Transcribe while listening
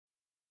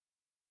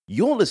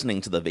You're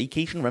listening to the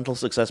Vacation Rental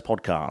Success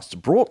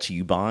Podcast, brought to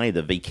you by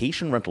the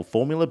Vacation Rental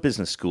Formula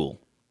Business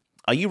School.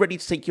 Are you ready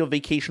to take your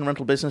vacation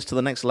rental business to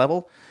the next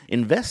level?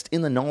 Invest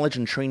in the knowledge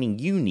and training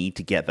you need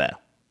to get there.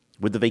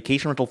 With the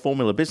Vacation Rental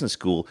Formula Business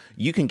School,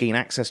 you can gain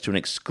access to an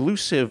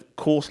exclusive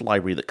course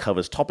library that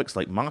covers topics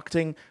like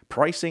marketing,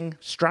 pricing,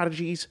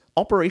 strategies,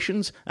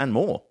 operations, and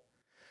more.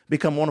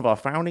 Become one of our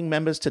founding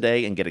members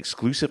today and get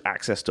exclusive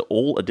access to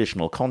all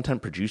additional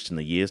content produced in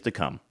the years to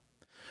come.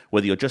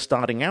 Whether you're just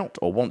starting out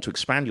or want to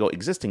expand your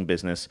existing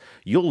business,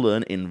 you'll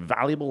learn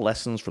invaluable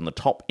lessons from the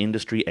top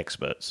industry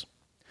experts.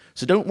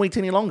 So don't wait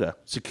any longer.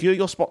 Secure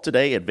your spot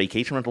today at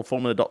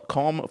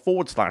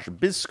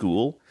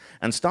vacationrentalformula.com/bizschool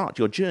and start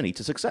your journey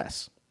to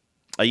success.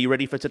 Are you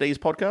ready for today's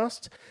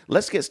podcast?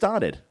 Let's get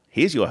started.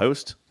 Here's your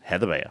host,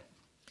 Heather Bayer.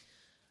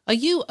 Are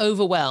you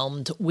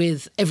overwhelmed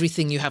with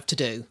everything you have to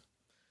do?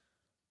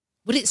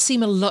 Would it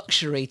seem a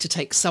luxury to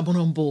take someone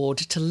on board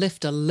to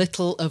lift a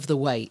little of the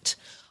weight?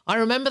 I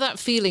remember that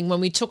feeling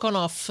when we took on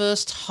our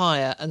first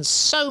hire and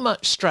so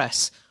much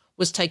stress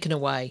was taken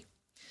away.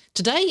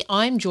 Today,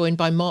 I'm joined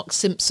by Mark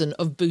Simpson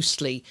of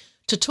Boostly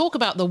to talk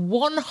about the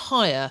one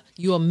hire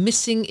you are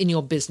missing in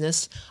your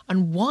business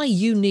and why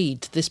you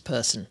need this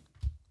person.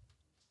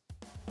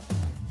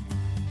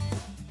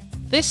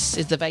 This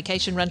is the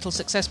Vacation Rental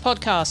Success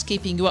Podcast,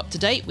 keeping you up to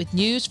date with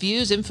news,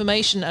 views,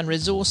 information and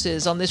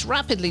resources on this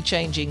rapidly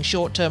changing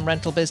short-term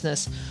rental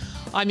business.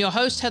 I'm your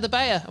host, Heather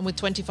Bayer, and with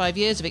 25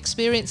 years of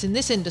experience in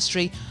this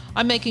industry,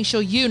 I'm making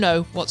sure you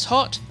know what's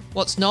hot,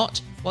 what's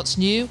not, what's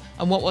new,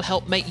 and what will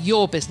help make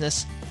your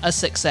business a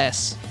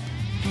success.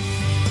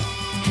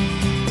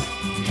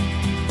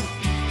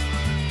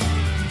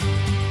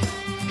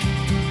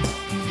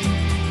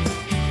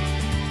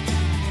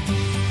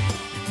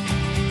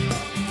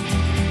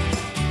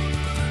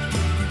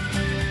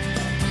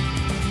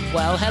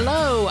 Well,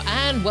 hello,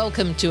 and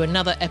welcome to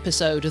another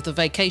episode of the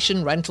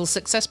Vacation Rental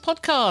Success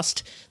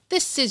Podcast.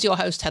 This is your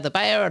host, Heather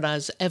Bayer, and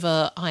as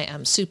ever, I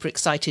am super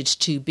excited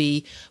to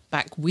be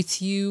back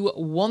with you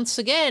once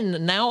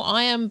again. Now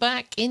I am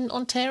back in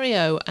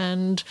Ontario,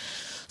 and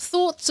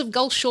thoughts of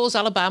Gulf Shores,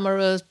 Alabama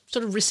are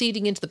sort of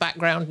receding into the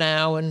background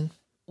now, and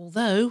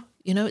although,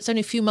 it's only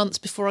a few months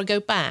before I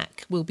go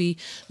back, we'll be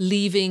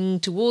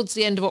leaving towards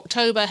the end of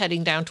October,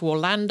 heading down to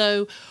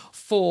Orlando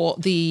for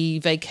the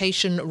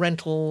Vacation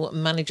Rental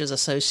Managers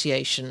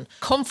Association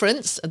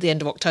conference at the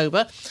end of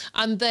October,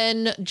 and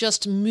then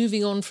just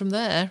moving on from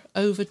there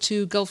over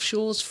to Gulf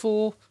Shores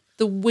for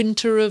the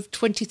winter of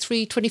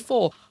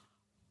 23-24.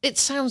 It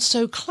sounds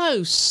so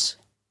close.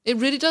 It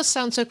really does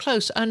sound so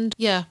close. And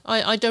yeah,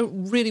 I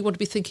don't really want to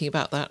be thinking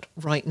about that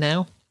right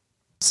now.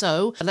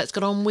 So let's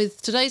get on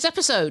with today's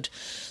episode.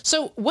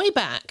 So way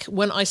back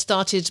when I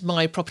started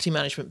my property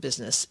management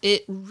business,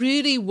 it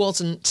really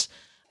wasn't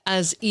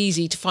as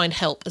easy to find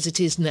help as it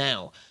is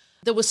now.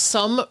 There were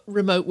some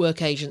remote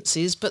work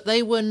agencies, but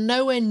they were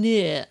nowhere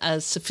near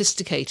as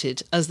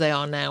sophisticated as they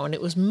are now, and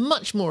it was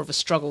much more of a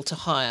struggle to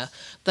hire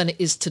than it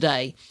is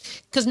today.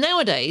 Because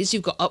nowadays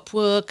you've got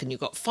Upwork and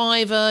you've got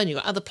Fiverr and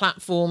you've got other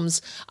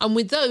platforms, and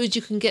with those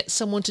you can get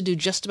someone to do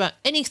just about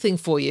anything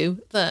for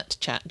you that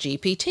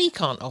ChatGPT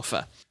can't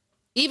offer.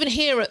 Even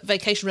here at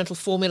Vacation Rental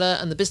Formula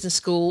and the Business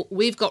School,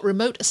 we've got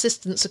remote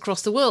assistants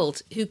across the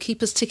world who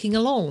keep us ticking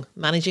along,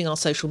 managing our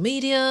social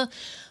media.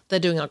 They're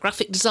doing our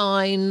graphic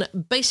design,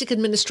 basic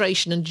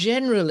administration, and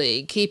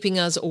generally keeping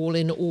us all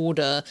in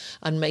order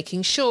and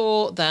making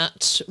sure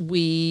that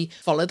we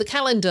follow the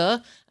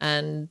calendar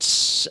and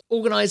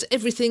organise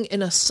everything in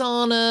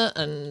Asana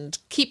and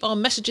keep our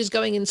messages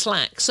going in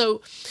Slack.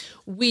 So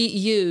we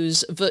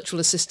use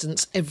virtual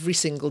assistants every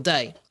single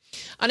day.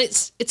 And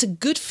it's a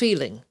good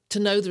feeling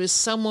to know there is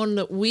someone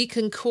that we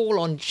can call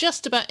on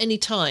just about any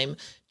time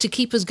to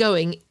keep us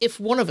going if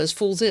one of us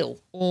falls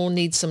ill or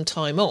needs some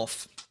time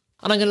off.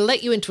 And I'm going to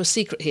let you into a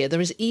secret here.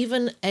 There is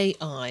even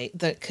AI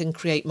that can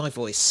create my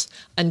voice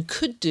and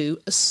could do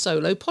a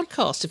solo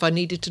podcast if I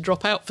needed to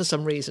drop out for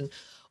some reason.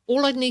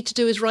 All I'd need to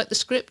do is write the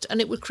script and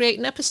it would create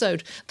an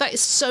episode. That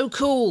is so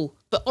cool.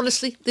 But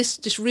honestly,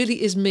 this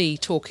really is me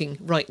talking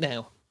right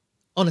now.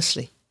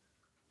 Honestly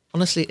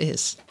it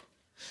is.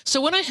 So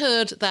when I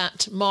heard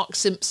that Mark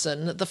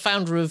Simpson, the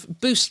founder of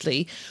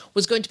Boostly,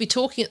 was going to be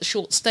talking at the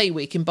Short Stay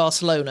Week in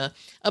Barcelona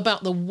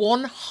about the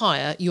one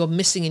hire you're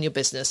missing in your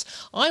business,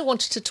 I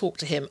wanted to talk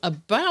to him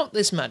about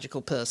this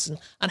magical person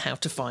and how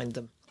to find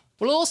them.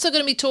 We're also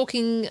going to be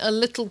talking a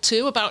little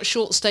too about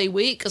Short Stay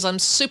Week, as I'm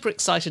super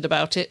excited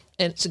about it.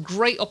 It's a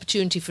great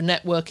opportunity for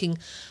networking,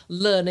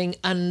 learning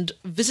and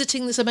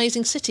visiting this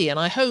amazing city. And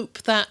I hope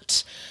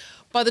that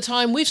by the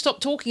time we've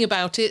stopped talking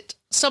about it,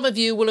 some of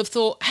you will have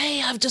thought,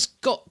 hey, I've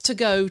just got to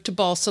go to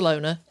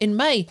Barcelona in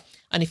May.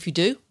 And if you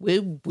do,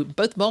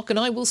 both Mark and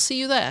I will see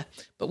you there.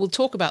 But we'll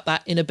talk about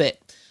that in a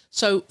bit.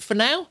 So for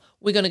now,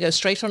 we're going to go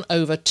straight on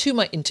over to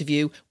my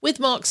interview with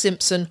Mark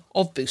Simpson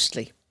of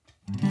Boostly.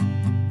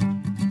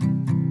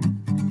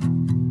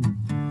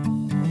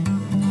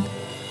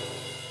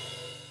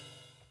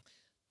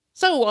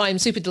 So So I'm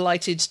super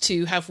delighted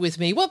to have with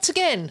me once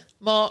again,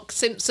 Mark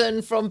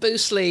Simpson from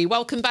Boostly.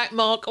 Welcome back,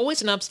 Mark.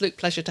 Always an absolute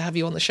pleasure to have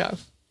you on the show.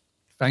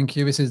 Thank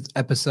you. This is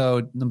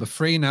episode number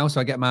 3 now,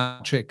 so I get my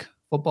trick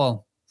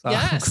football. So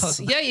yes.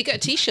 Yeah, you get a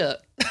T-shirt.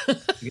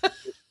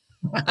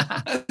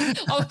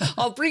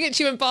 I'll bring it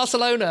to you in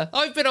Barcelona.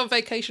 I've been on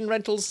Vacation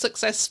Rentals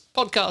Success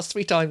podcast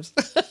 3 times.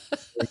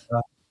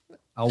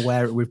 I'll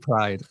wear it with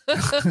pride.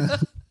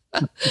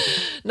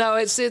 No,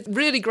 it's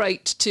really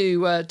great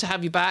to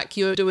have you back.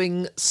 You're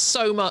doing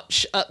so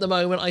much at the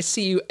moment. I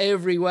see you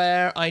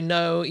everywhere. I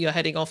know you're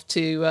heading off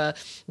to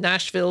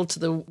Nashville to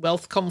the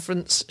Wealth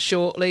Conference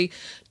shortly.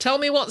 Tell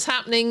me what's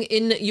happening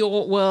in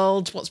your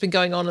world, what's been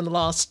going on in the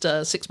last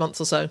 6 months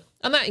or so.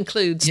 And that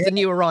includes the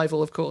new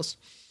arrival, of course.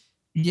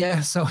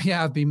 Yeah, so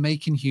I've been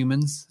making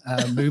humans,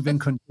 moving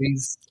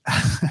countries,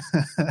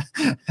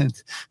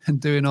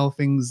 and doing all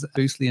things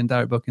Boostly and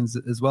direct bookings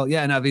as well.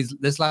 Yeah, now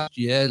this last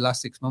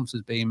 6 months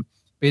has been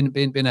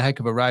a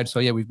heck of a ride. So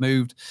yeah, we've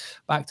moved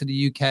back to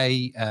the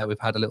UK. We've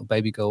had a little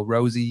baby girl,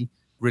 Rosie,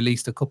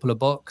 released a couple of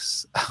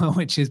books,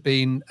 which has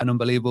been an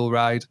unbelievable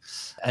ride,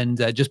 and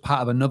just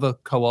part of another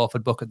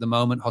co-authored book at the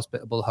moment,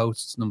 Hospitable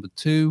Hosts number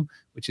 2,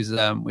 which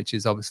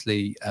is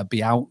obviously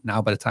be out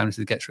now by the time this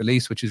gets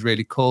released, which is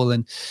really cool.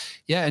 And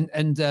yeah,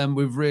 and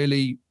we've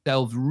really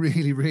delved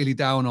really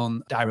down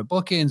on direct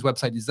bookings,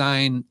 website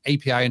design,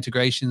 API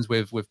integrations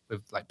with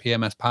like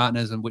PMS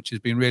partners, and which has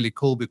been really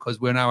cool because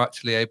we're now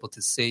actually able to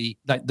see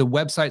like the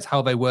websites,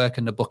 how they work,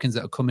 and the bookings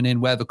that are coming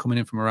in, where they're coming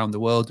in from around the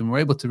world, and we're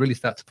able to really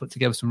start to put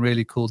together some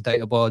really cool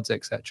data boards,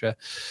 etc.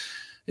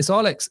 It's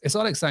all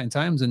exciting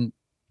times, and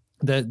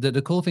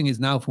the cool thing is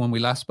now, from when we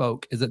last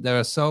spoke, is that there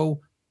are so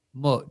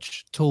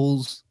much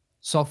tools,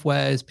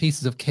 softwares,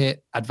 pieces of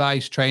kit,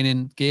 advice,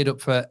 training geared up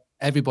for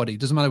everybody. It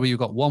doesn't matter whether you've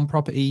got one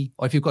property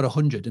or if you've got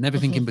 100 and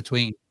everything in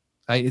between.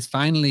 Right? It's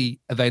finally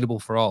available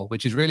for all,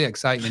 which is really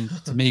exciting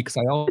to me, because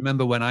I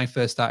remember when I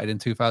first started in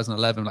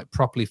 2011, like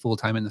properly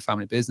full-time in the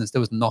family business,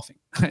 there was nothing.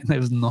 There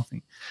was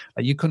nothing.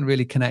 Like, you couldn't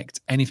really connect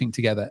anything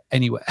together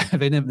anywhere.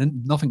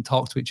 Nothing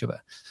talked to each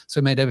other. So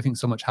it made everything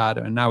so much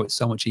harder. And now it's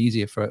so much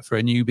easier for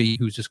a newbie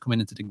who's just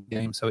coming into the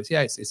game. So it's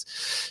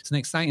an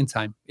exciting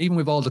time. Even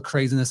with all the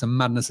craziness and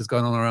madness that's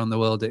going on around the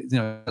world, it's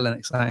an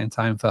exciting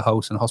time for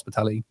hosts and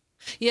hospitality.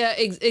 Yeah,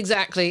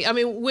 exactly. I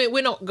mean,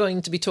 we're not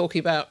going to be talking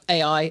about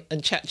AI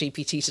and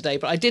ChatGPT today,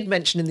 but I did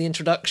mention in the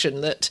introduction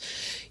that,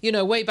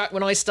 way back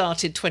when I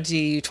started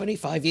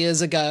 25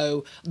 years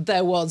ago,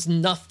 there was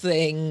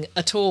nothing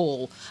at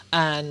all.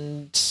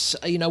 And,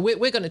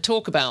 we're going to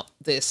talk about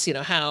this,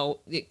 how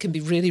it can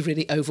be really,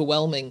 really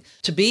overwhelming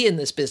to be in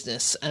this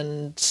business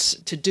and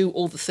to do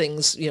all the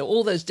things,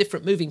 all those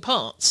different moving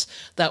parts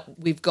that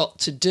we've got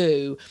to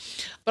do.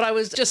 But I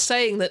was just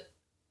saying that,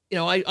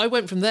 I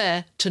went from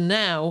there to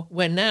now,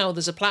 where now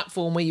there's a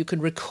platform where you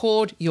can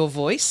record your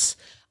voice,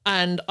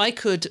 and I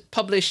could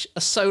publish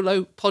a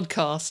solo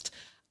podcast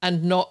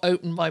and not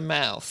open my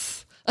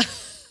mouth.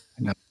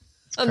 No,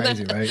 it's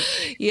crazy,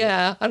 right?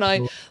 Yeah, and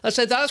I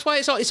said that's why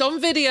it's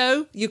on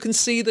video. You can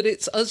see that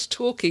it's us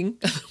talking.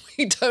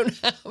 We don't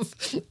have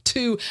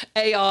 2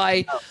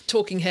 AI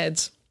talking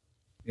heads.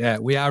 Yeah,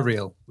 we are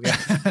real.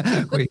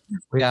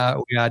 We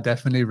are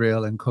definitely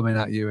real, and coming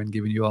at you and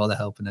giving you all the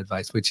help and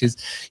advice, which is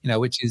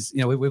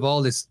with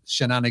all this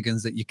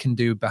shenanigans that you can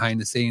do behind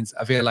the scenes.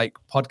 I feel like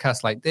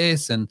podcasts like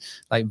this and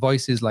like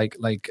voices like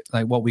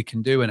what we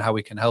can do and how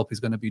we can help is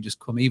going to be just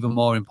come even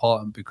more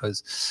important,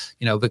 because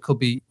we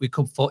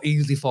could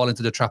easily fall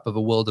into the trap of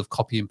a world of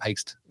copy and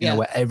paste,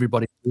 where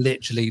everybody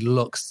literally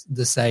looks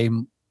the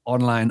same,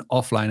 online,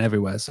 offline,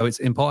 everywhere. So it's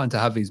important to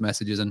have these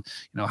messages and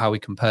how we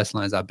can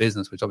personalize our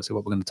business, which obviously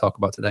what we're going to talk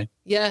about today.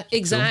 Yeah,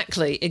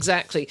 exactly.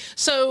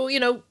 So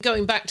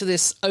going back to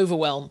this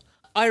overwhelm,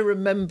 I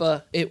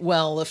remember it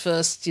well, the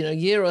first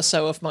year or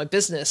so of my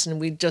business,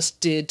 and we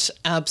just did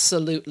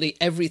absolutely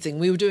everything.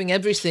 We were doing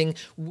everything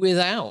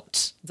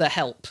without the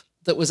help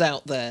that was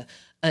out there.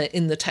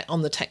 On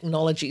the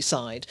technology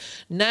side.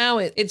 Now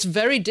it's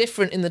very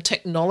different in the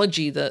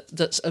technology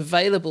that's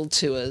available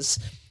to us,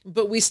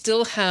 but we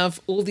still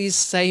have all these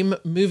same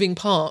moving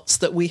parts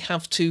that we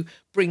have to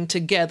bring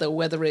together,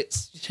 whether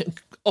it's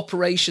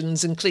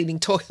operations and cleaning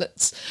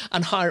toilets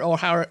and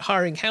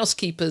hiring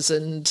housekeepers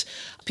and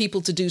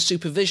people to do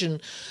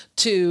supervision,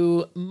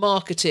 to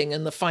marketing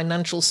and the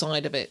financial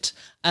side of it.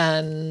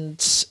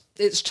 And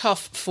it's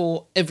tough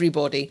for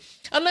everybody,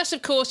 unless,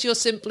 of course, you're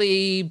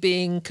simply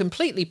being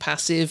completely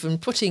passive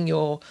and putting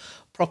your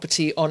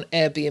property on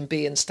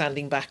Airbnb and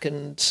standing back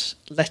and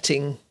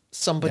letting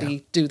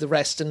somebody do the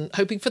rest and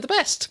hoping for the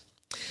best.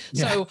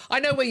 Yeah. So I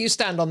know where you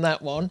stand on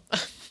that one.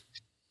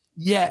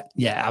 Yeah,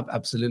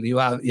 absolutely. You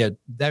are,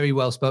 very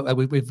well spoken.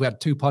 We've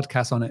had 2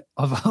 podcasts on it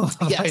of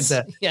yes.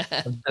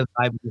 the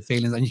vibe, the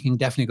feelings, and you can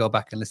definitely go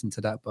back and listen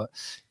to that. But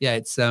yeah,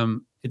 it's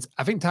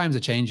I think times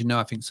are changing now.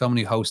 I think so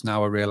many hosts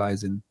now are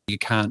realizing you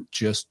can't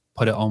just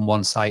put it on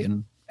one site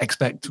and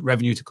expect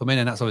revenue to come in,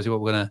 and that's obviously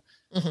what we're going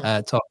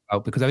to talk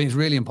about, because I think it's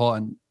really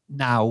important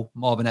now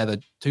more than ever.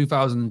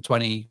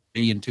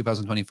 2023 and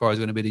 2024 is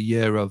going to be the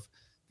year of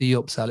the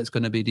upsell. It's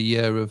going to be the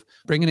year of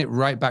bringing it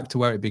right back to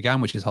where it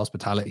began, which is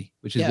hospitality,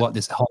 which is what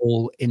this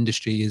whole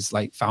industry is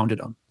like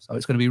founded on. So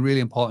it's going to be really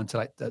important to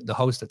like the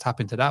hosts that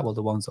tap into that, well,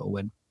 the ones that will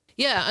win.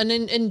 Yeah, and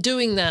in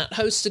doing that,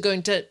 hosts are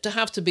going to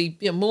have to be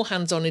more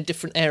hands-on in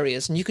different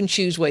areas, and you can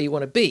choose where you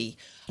want to be.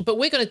 But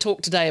we're going to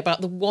talk today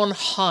about the one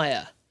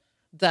hire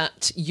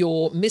that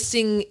you're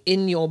missing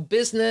in your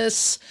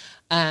business.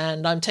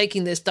 And I'm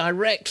taking this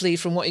directly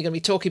from what you're going to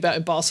be talking about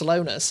in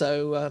Barcelona.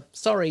 So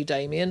sorry,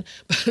 Damien,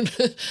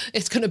 but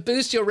it's going to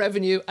boost your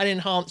revenue and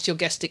enhance your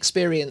guest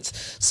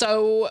experience.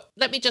 So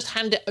let me just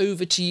hand it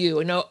over to you.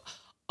 You know,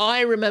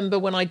 I remember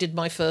when I did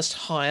my first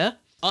hire,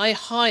 I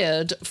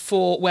hired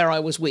for where I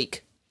was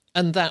weak.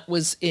 And that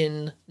was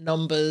in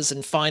numbers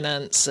and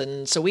finance.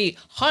 And so we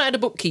hired a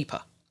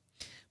bookkeeper.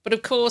 But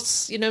of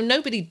course,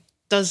 nobody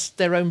does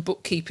their own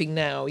bookkeeping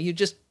now. You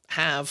just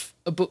have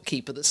a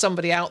bookkeeper, that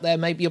somebody out there,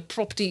 maybe your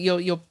property,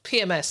 your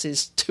PMS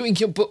is doing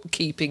your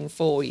bookkeeping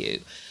for you.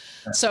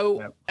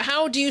 So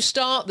how do you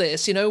start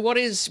this? What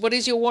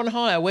is your one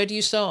hire? Where do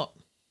you start?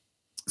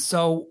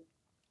 So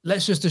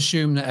let's just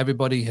assume that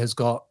everybody has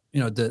got,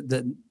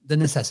 the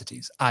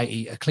necessities,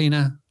 i.e. a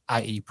cleaner,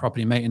 i.e.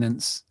 property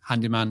maintenance,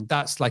 handyman.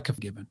 That's like a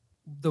given.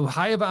 The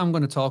hire that I'm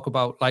going to talk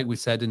about, like we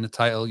said in the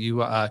title,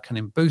 you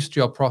can boost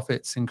your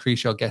profits,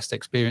 increase your guest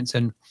experience.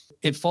 And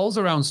it falls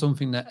around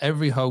something that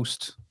every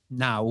host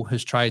now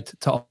has tried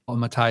to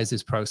automatize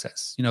this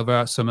process. There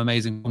are some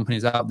amazing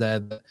companies out there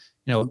that,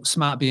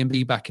 Smart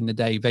B&B back in the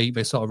day,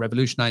 they sort of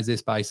revolutionized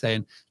this by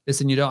saying,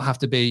 listen, you don't have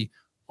to be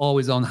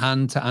always on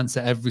hand to answer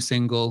every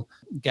single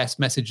guest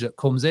message that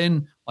comes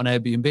in on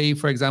Airbnb,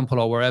 for example,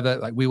 or wherever.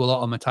 Like, we will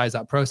automatize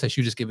that process.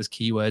 You just give us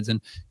keywords. And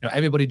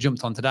everybody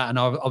jumped onto that. And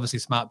obviously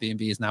Smart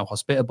B&B is now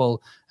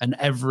Hospitable, and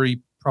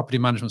every property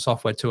management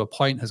software to a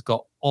point has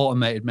got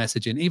automated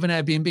messaging. Even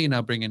Airbnb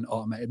now bringing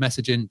automated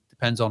messaging,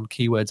 depends on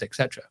keywords,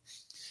 etc.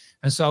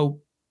 And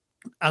so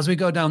as we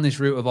go down this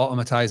route of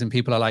automatizing,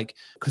 people are like,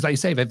 because like you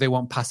say, they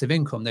want passive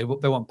income, they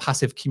want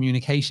passive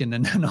communication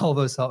and all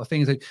those sort of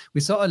things. Like,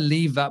 we sort of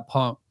leave that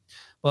part.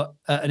 But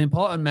an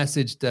important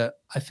message that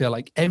I feel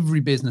like every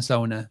business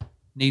owner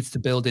needs to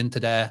build into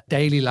their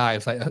daily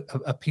lives, like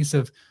a piece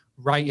of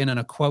writing and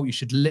a quote you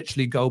should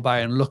literally go by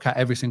and look at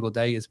every single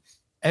day, is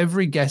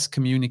every guest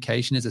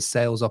communication is a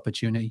sales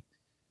opportunity.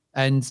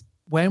 And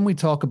when we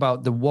talk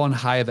about the one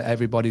hire that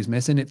everybody's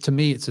missing, to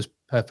me, it's just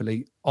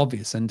perfectly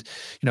obvious. And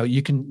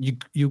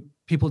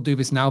people do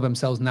this now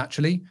themselves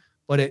naturally,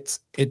 but it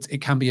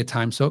can be a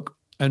time suck.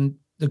 And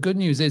the good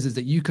news is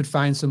that you could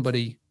find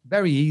somebody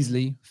very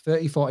easily,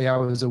 30, 40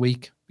 hours a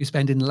week, be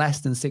spending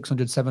less than $600,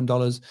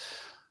 $7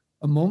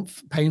 a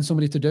month paying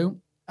somebody to do.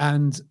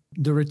 And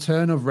the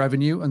return of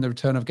revenue and the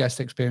return of guest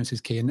experience is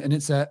key. And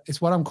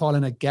it's what I'm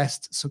calling a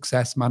guest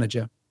success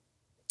manager.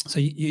 So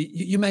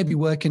you may be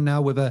working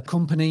now with a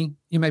company,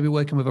 you may be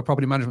working with a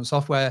property management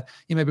software,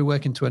 you may be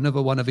working to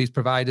another one of these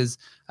providers,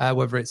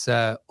 whether it's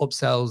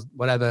upsells,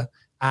 whatever,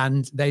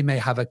 and they may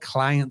have a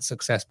client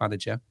success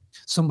manager,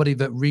 somebody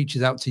that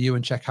reaches out to you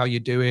and check how you're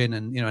doing,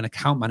 and an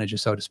account manager,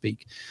 so to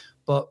speak.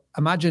 But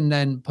imagine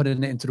then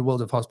putting it into the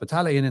world of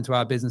hospitality and into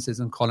our businesses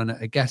and calling it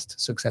a guest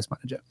success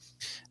manager.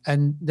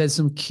 And there's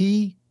some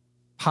key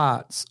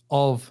parts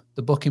of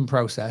the booking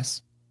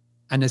process,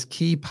 and there's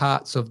key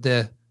parts of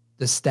the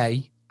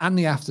stay and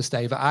the after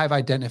stay that I've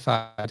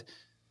identified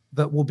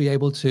that will be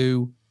able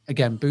to,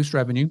 again, boost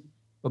revenue,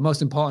 but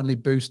most importantly,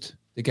 boost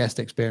the guest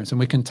experience. And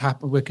we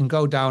can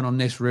go down on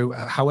this route,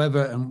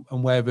 however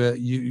and wherever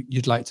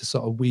you'd like to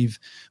sort of weave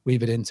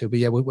it into. But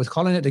yeah, we're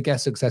calling it the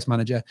guest success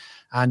manager.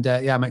 And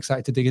I'm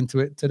excited to dig into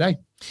it today.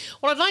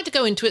 Well, I'd like to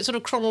go into it sort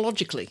of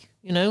chronologically,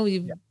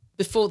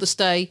 before the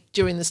stay,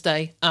 during the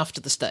stay,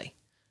 after the stay.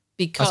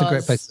 Because, that's a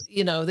great place.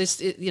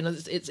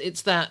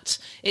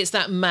 It's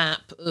that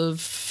map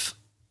of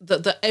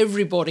that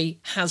everybody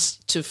has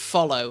to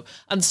follow.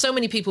 And so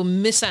many people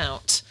miss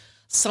out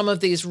some of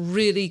these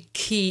really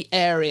key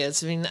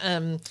areas. I mean,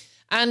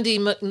 Andy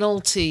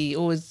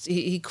McNulty,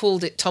 he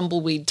called it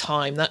tumbleweed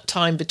time, that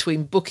time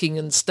between booking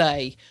and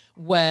stay,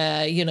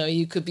 where,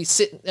 you could be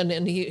sitting,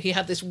 and he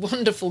had this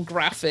wonderful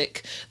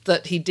graphic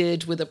that he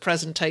did with a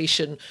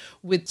presentation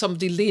with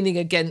somebody leaning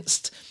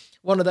against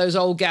one of those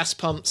old gas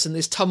pumps and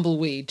this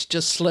tumbleweed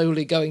just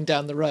slowly going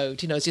down the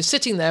road. As you're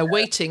sitting there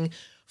waiting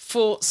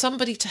for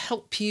somebody to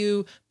help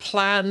you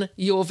plan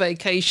your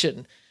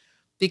vacation,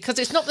 because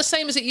it's not the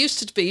same as it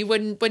used to be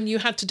when you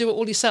had to do it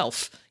all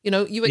yourself.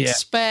 You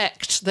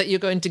expect that you're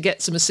going to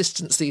get some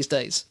assistance these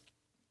days.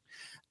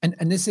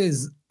 And this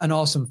is an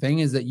awesome thing,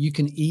 is that you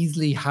can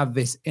easily have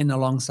this in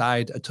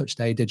alongside a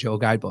TouchStay digital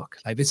guidebook.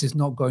 Like, this is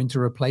not going to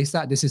replace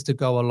that. This is to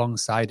go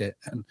alongside it.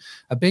 And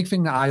a big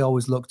thing that I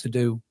always look to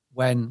do,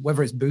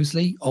 whether it's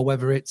Boostly or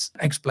whether it's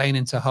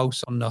explaining to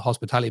hosts on the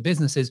hospitality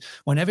businesses,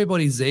 when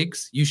everybody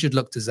zigs, you should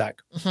look to zag.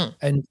 Mm-hmm.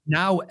 And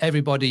now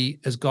everybody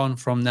has gone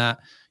from that,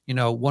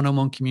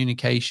 one-on-one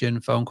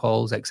communication, phone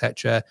calls,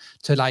 etc.,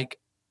 to like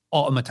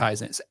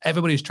automatizing it. So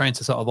everybody's trying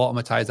to sort of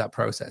automatize that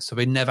process so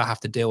they never have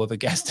to deal with a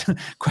guest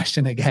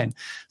question again.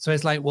 So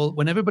it's like, well,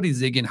 when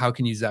everybody's zigging, how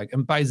can you zag?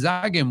 And by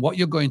zagging, what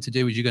you're going to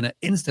do is you're going to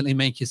instantly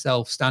make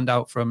yourself stand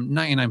out from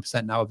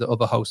 99% now of the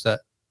other hosts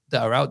that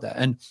are out there.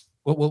 And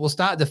we'll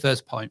start at the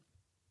first point.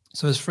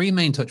 So there's 3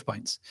 main touch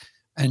points.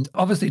 And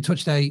obviously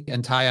TouchStay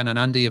and Tyann and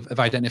Andy have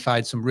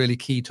identified some really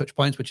key touch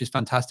points, which is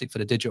fantastic for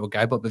the digital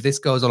guidebook, but this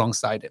goes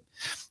alongside it.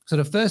 So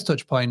the first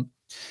touch point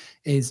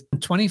is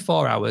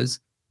 24 hours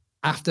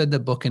after the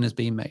booking has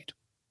been made.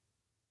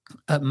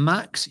 At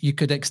max, you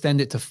could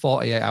extend it to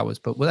 48 hours,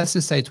 but let's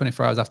just say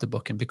 24 hours after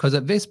booking, because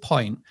at this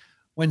point,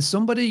 when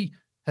somebody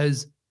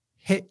has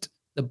hit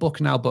the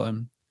book now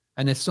button,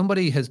 and if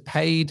somebody has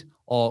paid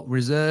or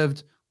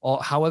reserved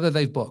or however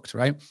they've booked,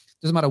 right?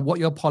 Doesn't matter what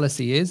your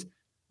policy is,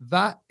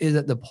 that is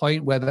at the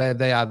point where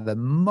they are the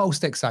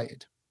most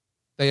excited.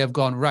 They have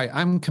gone, right,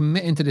 I'm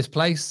committing to this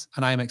place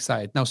and I am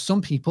excited. Now,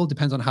 some people,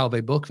 depends on how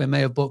they book, they may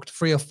have booked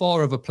 3 or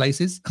 4 other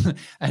places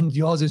and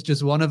yours is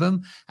just one of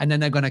them. And then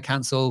they're going to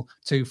cancel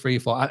 2, 3,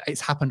 4.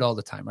 It's happened all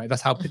the time, right?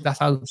 That's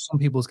how some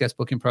people's guest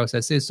booking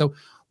process is. So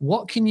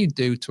what can you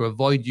do to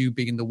avoid you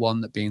being the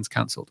one that being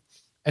canceled?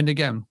 And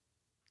again,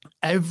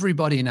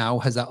 everybody now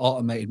has that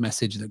automated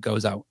message that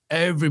goes out.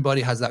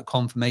 Everybody has that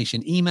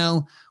confirmation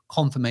email,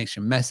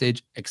 confirmation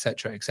message,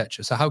 etc.,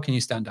 etc. So how can you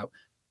stand out?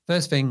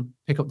 First thing,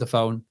 pick up the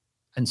phone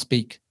and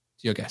speak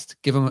to your guest.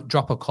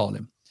 Drop a call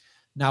in.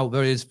 Now,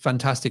 there is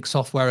fantastic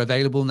software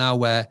available now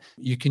where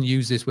you can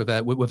use this with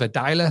a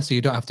dialer, so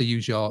you don't have to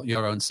use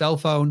your own cell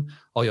phone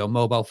or your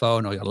mobile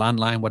phone or your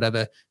landline,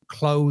 whatever.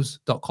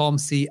 Close.com,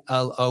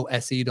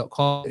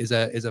 CLOSE.com is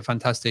a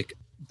fantastic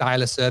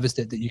dialer service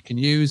that you can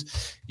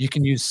use. You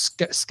can use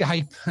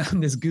Skype,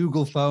 and there's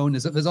Google Phone.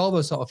 There's all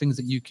those sort of things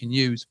that you can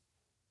use.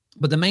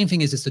 But the main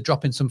thing is to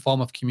drop in some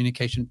form of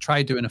communication.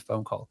 Try doing a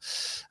phone call.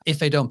 If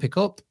they don't pick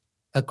up,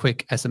 a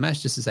quick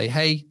SMS just to say,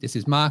 hey, this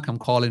is Mark. I'm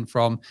calling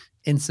from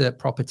insert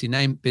property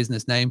name,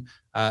 business name.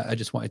 I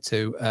just wanted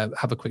to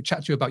have a quick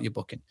chat to you about your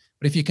booking.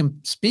 But if you can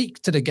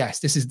speak to the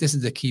guest, this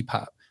is the key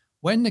part.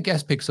 When the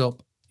guest picks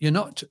up, you're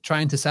not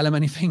trying to sell them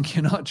anything.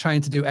 You're not trying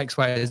to do X,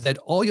 Y, or Z.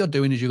 All you're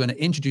doing is you're going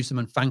to introduce them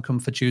and thank them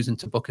for choosing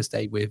to book a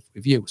stay with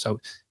you. So,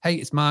 hey,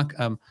 it's Mark.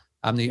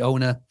 I'm the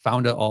owner,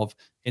 founder of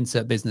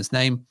insert business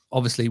name.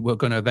 Obviously, we're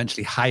going to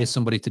eventually hire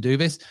somebody to do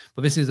this,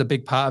 but this is a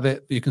big part of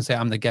it. You can say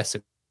I'm the guest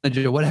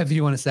manager, or whatever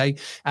you want to say,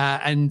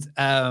 and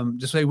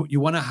just say you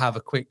want to have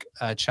a quick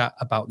chat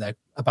about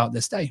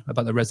their stay,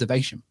 about the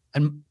reservation.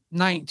 And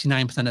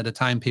 99% of the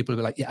time, people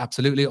will be like, "Yeah,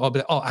 absolutely," or be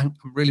like, "Oh, I'm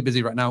really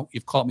busy right now.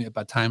 You've caught me at a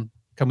bad time.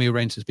 Can we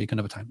arrange to speak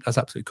another time?" That's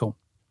absolutely cool.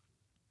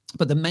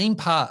 But the main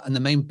part and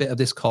the main bit of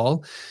this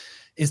call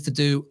is to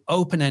do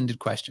open-ended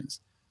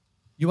questions.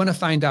 You want to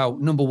find out,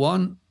 number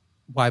one,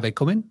 why they're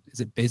coming. Is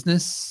it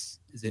business?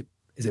 Is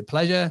it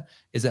pleasure?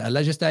 Is it a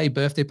leisure stay,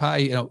 birthday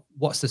party?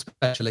 What's the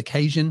special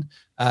occasion?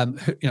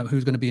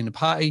 Who's going to be in the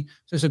party?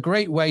 So it's a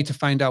great way to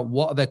find out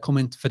what they're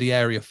coming for the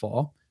area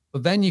for.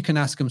 But then you can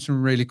ask them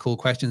some really cool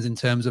questions in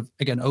terms of,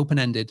 again,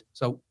 open-ended.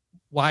 So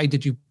why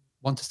did you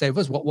want to stay with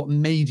us? What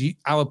made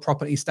our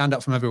property stand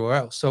out from everywhere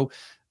else? So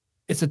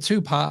it's a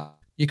 2-part.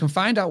 You can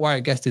find out why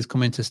a guest is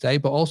coming to stay,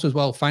 but also as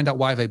well, find out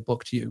why they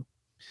booked you.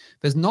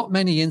 There's not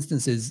many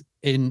instances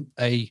in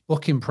a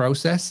booking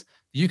process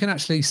you can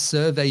actually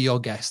survey your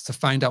guests to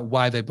find out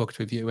why they booked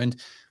with you. And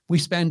we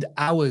spend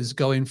hours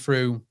going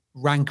through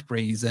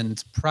Rankbreeze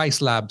and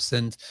Price Labs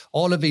and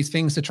all of these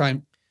things to try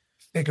and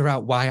figure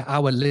out why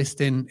our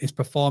listing is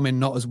performing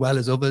not as well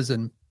as others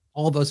and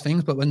all those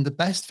things. But when the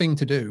best thing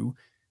to do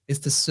is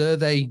to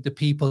survey the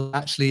people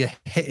actually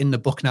hitting the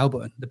book now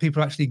button, the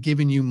people actually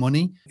giving you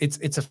money.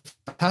 It's a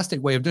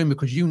fantastic way of doing it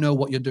because you know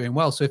what you're doing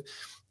well. So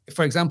if,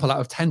 for example, out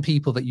of 10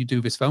 people that you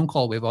do this phone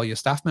call with or your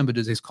staff member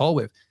does this call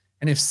with,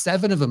 and if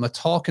 7 of them are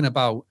talking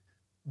about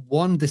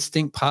one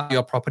distinct part of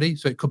your property,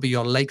 so it could be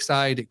your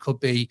lakeside, it could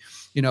be,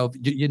 you're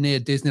near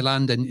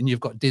Disneyland and you've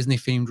got Disney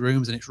themed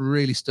rooms and it's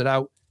really stood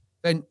out,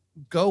 then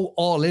go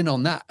all in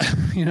on that,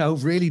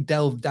 really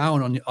delve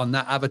down on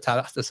that avatar.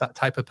 That's the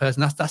type of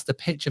person. That's the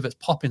picture that's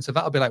popping. So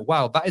that'll be like,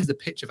 wow, that is the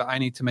picture that I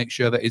need to make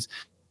sure that is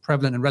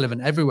prevalent and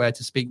relevant everywhere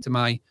to speak to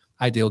my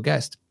ideal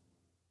guest.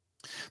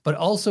 But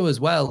also as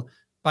well,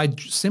 by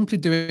simply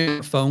doing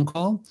a phone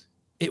call,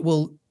 it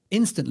will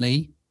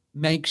instantly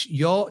makes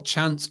your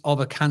chance of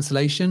a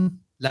cancellation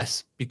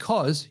less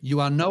because you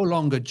are no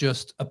longer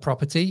just a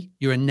property.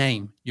 You're a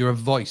name, you're a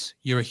voice,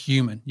 you're a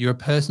human, you're a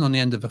person on the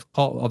end of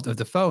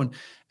the phone,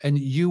 and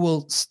you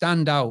will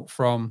stand out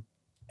from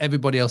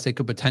everybody else they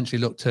could potentially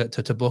look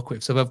to book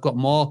with. So they've got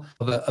more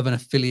of an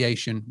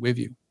affiliation with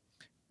you.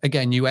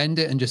 Again, you end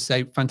it and just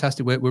say,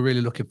 fantastic, we're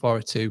really looking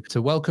forward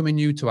to welcoming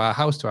you to our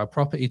house, to our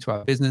property, to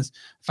our business.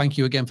 Thank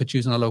you again for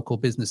choosing a local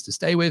business to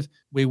stay with.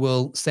 We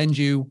will send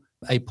you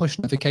a push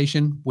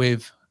notification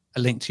with a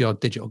link to your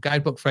digital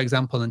guidebook, for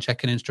example, and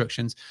check-in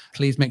instructions.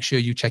 Please make sure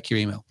you check your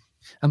email.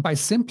 And by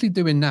simply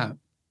doing that,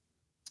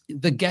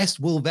 the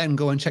guest will then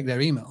go and check their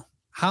email.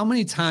 How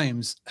many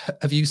times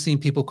have you seen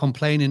people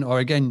complaining, or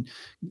again,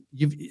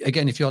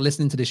 if you're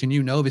listening to this and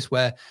you know this,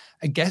 where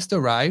a guest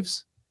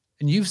arrives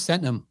and you've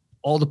sent them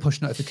all the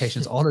push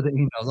notifications, all of the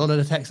emails, all of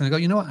the texts, and I go,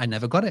 you know what? I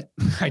never got it.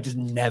 I just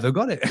never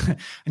got it.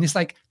 And it's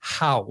like,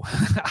 how?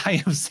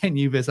 I have sent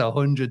you this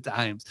 100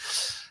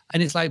 times.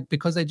 And it's like,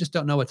 because they just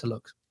don't know where to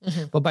look.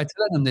 Mm-hmm. But by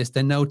telling them this,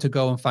 they know to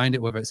go and find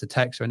it, whether it's a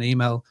text or an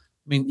email.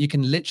 I mean, you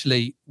can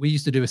literally, we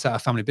used to do this at our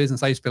family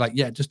business. I used to be like,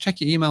 yeah, just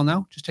check your email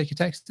now. Just check your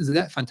text. Is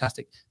that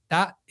fantastic?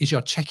 That is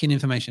your check-in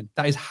information.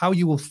 That is how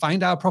you will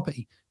find our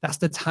property. That's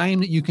the time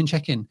that you can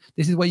check in.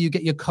 This is where you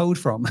get your code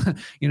from.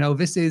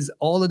 This is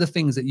all of the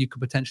things that you could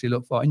potentially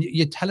look for. And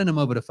you're telling them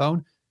over the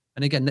phone.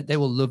 And again, they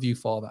will love you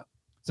for that.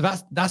 So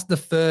that's the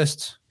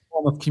first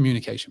form of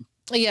communication.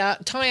 Yeah.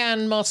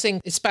 Tyann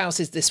Marsing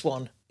espouses this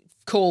one.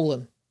 Call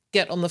them,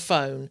 get on the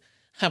phone,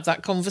 have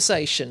that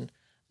conversation,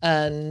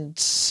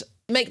 and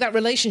make that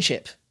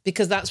relationship,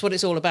 because that's what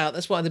it's all about.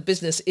 That's why the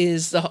business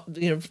is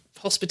the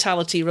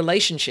hospitality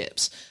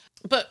relationships.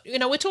 But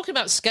we're talking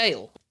about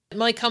scale.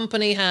 My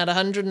company had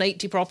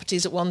 180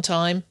 properties at one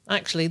time.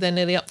 Actually, they're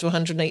nearly up to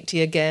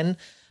 180 again.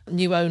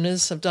 New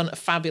owners have done a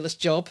fabulous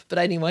job. But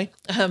anyway,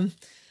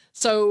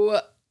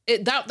 so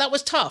that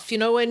was tough.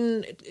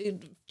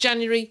 In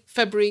January,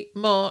 February,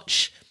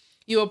 March,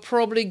 you're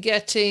probably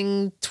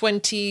getting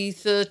 20,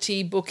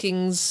 30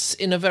 bookings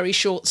in a very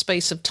short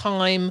space of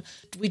time.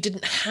 We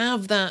didn't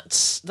have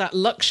that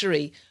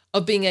luxury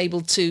of being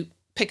able to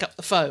pick up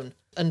the phone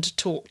and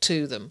talk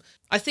to them.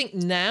 I think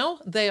now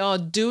they are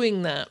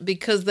doing that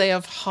because they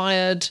have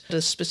hired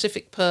a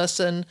specific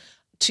person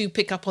to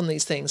pick up on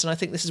these things. And I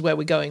think this is where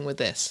we're going with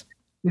this.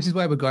 This is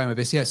where we're going with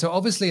this. Yeah. So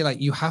obviously,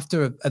 you have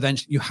to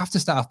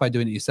start off by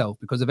doing it yourself,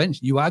 because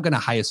eventually you are going to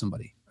hire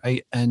somebody,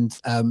 right? And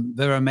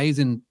there are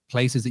amazing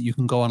places that you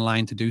can go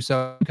online to do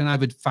so. You can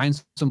either find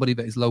somebody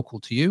that is local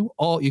to you,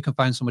 or you can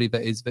find somebody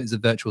that is a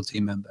virtual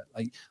team member,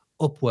 like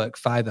Upwork,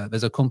 Fiverr.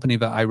 There's a company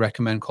that I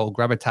recommend called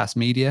Gravitas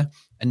Media,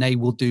 and they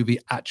will do the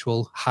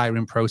actual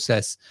hiring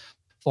process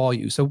for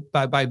you. So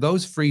by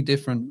those three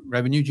different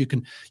revenues, you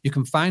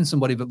can find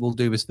somebody that will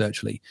do this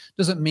virtually.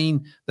 Doesn't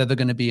mean that they're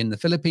going to be in the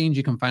Philippines.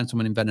 You can find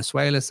someone in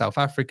Venezuela, South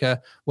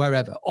Africa,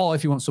 wherever. Or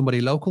if you want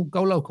somebody local,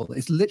 go local.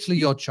 It's literally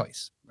your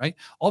choice, right?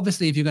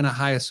 Obviously, if you're going to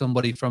hire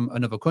somebody from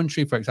another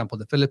country, for example,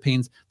 the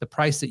Philippines, the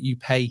price that you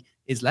pay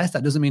is less.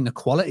 That doesn't mean the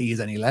quality is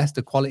any less.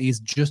 The quality is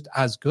just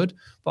as good,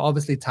 but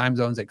obviously time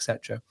zones,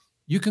 etc.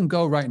 You can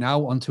go right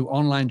now onto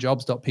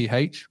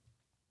onlinejobs.ph.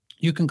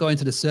 You can go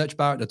into the search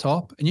bar at the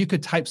top, and you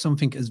could type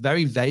something as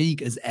very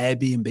vague as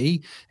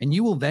Airbnb, and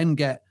you will then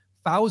get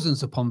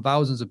thousands upon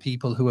thousands of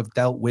people who have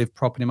dealt with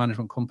property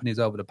management companies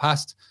over the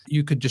past.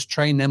 You could just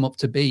train them up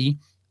to be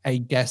a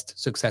guest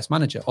success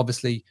manager.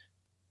 Obviously,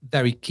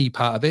 very key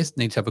part of this,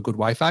 need to have a good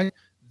Wi-Fi,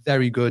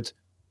 very good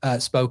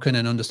spoken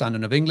and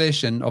understanding of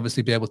English, and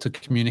obviously be able to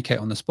communicate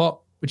on the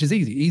spot, which is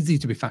easy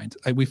to be found.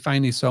 We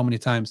find these so many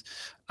times.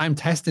 I'm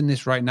testing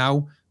this right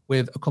now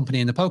with a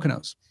company in the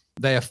Poconos.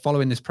 They are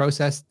following this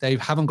process. They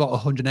haven't got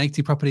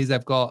 180 properties.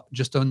 They've got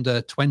just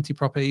under 20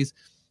 properties,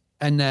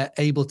 and they're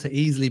able to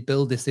easily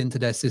build this into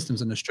their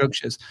systems and the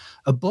structures.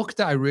 A book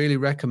that I really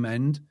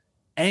recommend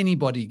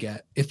anybody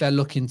get if they're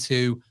looking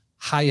to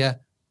hire,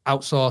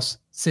 outsource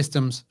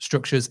systems,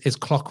 structures is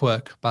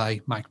Clockwork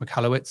by Mike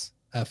Michalowicz.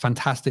 A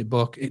fantastic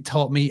book. It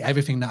taught me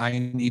everything that I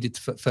needed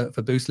for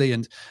Boostly.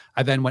 And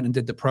I then went and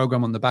did the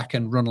program on the back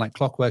end, Run Like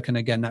Clockwork. And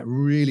again, that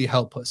really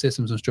helped put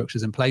systems and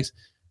structures in place.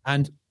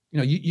 And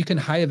you can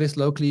hire this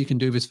locally, you can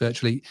do this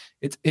virtually.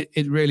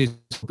 It really is,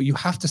 but you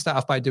have to start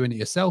off by doing it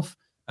yourself.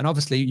 And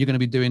obviously you're going to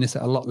be doing this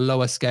at a lot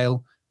lower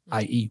scale,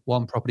 i.e.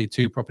 1 property,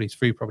 2 properties,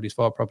 3 properties,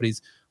 4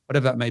 properties,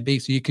 whatever that may be.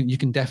 So you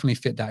can definitely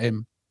fit that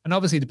in. And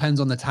obviously it depends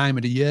on the time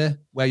of the year,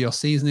 where your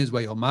season is,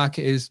 where your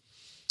market is.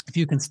 If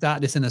you can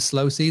start this in a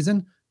slow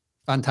season,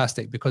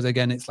 fantastic, because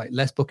again, it's like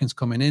less bookings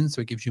coming in.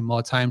 So it gives you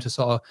more time to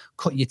sort of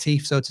cut your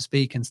teeth, so to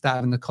speak, and start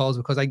having the calls,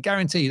 because I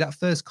guarantee you that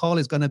first call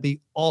is going to be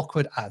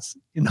awkward as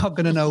you're not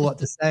going to know what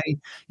to say.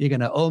 You're going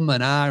to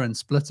and ah and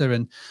splutter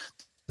and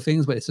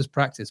things, but it's just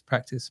practice.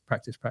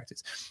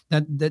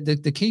 Now,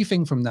 the key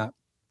thing from that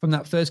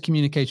first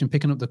communication,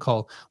 picking up the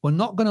call, we're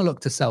not going to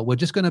look to sell. We're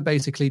just going to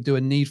basically do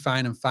a need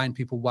find and find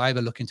people why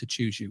they're looking to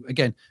choose you.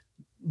 Again,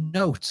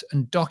 note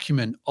and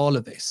document all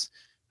of this.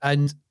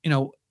 And,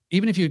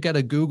 even if you get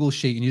a Google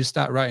sheet and you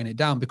start writing it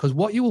down, because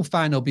what you will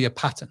find will be a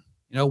pattern.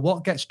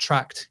 What gets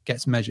tracked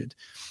gets measured.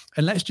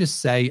 And let's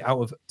just say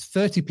out of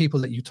 30 people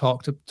that you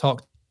talk,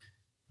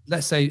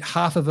 let's say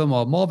half of them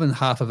or more than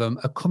half of them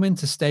are coming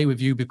to stay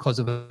with you because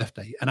of a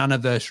birthday, an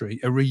anniversary,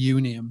 a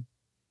reunion.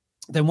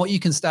 Then what you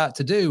can start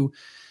to do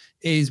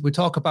is we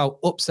talk about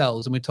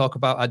upsells, and we talk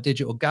about our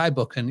digital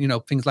guidebook and,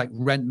 things like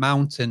Rent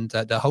Mount and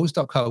the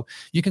host.co.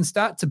 You can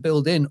start to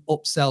build in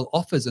upsell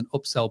offers and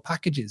upsell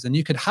packages, and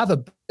you could have a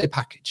birthday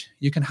package.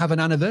 You can have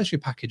an anniversary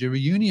package, a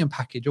reunion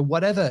package, or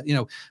whatever,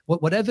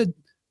 whatever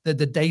the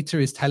data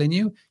is telling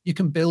you, you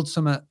can build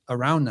some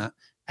around that.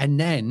 And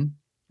then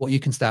what you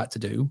can start to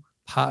do,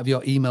 part of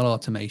your email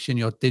automation,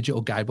 your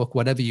digital guidebook,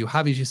 whatever you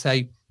have, is you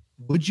say,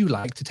 would you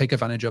like to take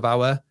advantage of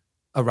our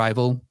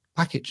arrival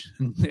package?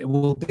 And it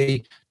will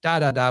be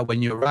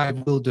when you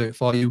arrive, we'll do it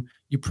for you.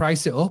 You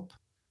price it up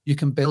You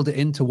can build it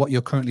into what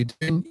you're currently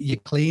doing. Your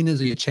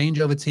cleaners or your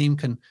changeover team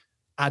can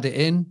add it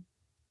in,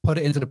 put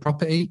it into the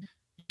property,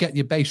 get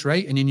your base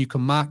rate, and then you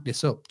can mark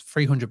this up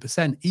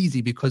 300%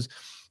 easy, because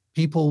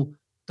people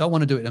don't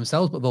want to do it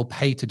themselves, but they'll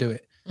pay to do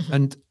it. Mm-hmm.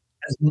 And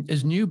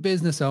as new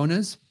business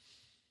owners,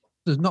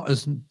 there's not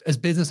as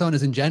business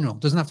owners in general,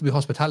 doesn't have to be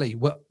hospitality.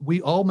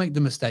 We all make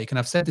the mistake, and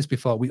I've said this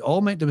before, we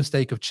all make the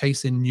mistake of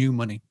chasing new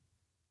money.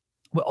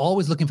 We're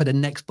always looking for the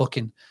next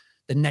booking,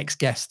 the next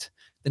guest,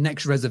 the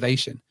next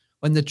reservation,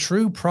 when the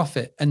true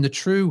profit and the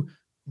true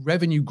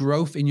revenue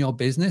growth in your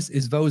business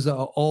is those that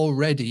are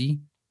already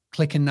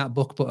clicking that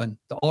book button.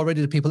 They're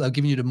already the people that are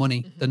giving you the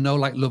money. Mm-hmm. They know,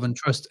 like, love, and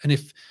trust. And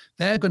if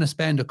they're going to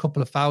spend a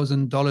couple of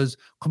 $1,000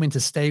 coming to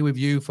stay with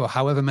you for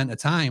however amount of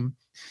time,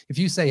 if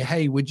you say,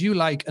 hey, would you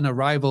like an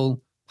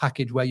arrival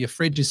package where your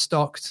fridge is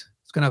stocked,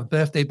 it's going to have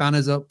birthday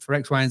banners up for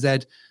X, Y, and Z,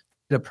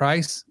 the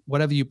price,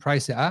 whatever you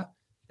price it at,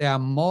 they are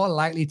more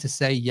likely to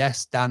say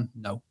yes than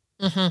no.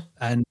 Mm-hmm.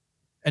 And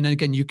then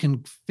again, you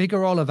can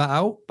figure all of that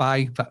out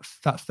by that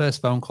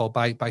first phone call,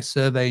 by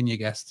surveying your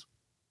guests.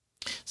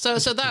 So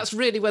that's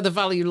really where the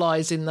value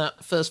lies, in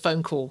that first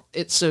phone call.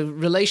 It's a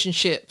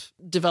relationship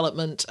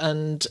development,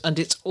 and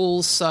it's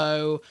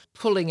also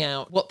pulling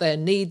out what their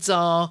needs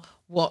are,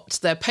 what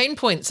their pain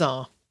points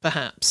are,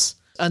 perhaps,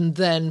 and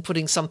then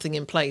putting something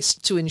in place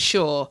to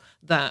ensure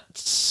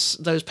that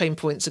those pain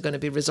points are going to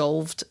be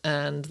resolved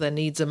and their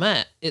needs are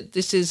met. It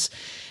is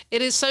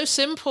so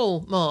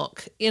simple,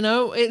 Mark.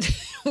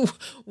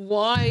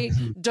 Why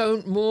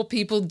don't more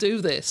people do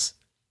this?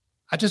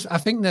 I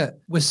think that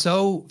we're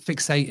so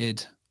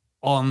fixated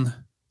on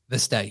the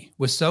stay.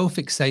 We're so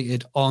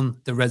fixated on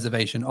the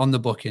reservation, on the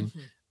booking. Mm-hmm.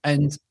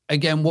 And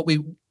again, what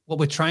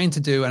we're trying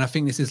to do, and I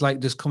think this is like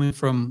just coming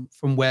from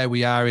where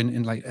we are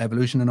in like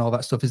evolution and all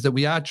that stuff, is that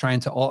we are trying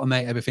to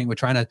automate everything. We're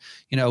trying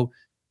to,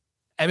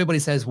 everybody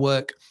says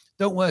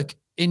don't work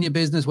in your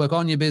business, work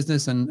on your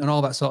business, and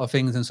all that sort of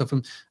things. And so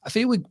I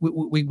feel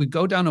we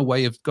go down a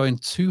way of going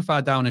too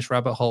far down this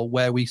rabbit hole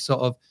where we sort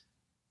of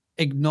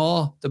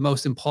ignore the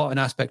most important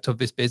aspect of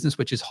this business,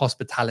 which is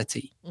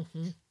hospitality.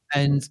 Mm-hmm.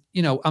 And,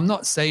 I'm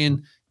not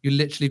saying you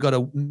literally got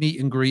to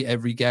meet and greet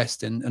every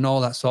guest and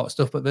all that sort of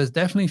stuff, but there's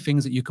definitely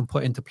things that you can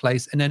put into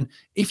place. And then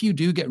if you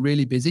do get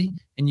really busy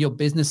and your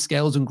business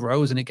scales and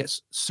grows and it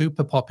gets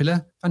super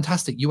popular,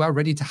 fantastic. You are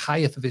ready to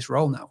hire for this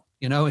role now.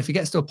 If it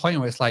gets to a point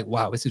where it's like,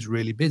 wow, this is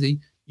really busy,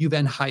 you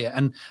then hire.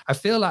 And I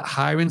feel that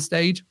hiring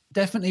stage,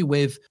 definitely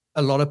with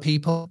a lot of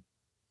people,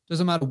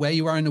 doesn't matter where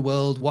you are in the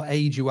world, what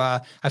age you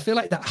are. I feel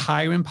like that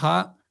hiring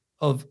part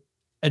of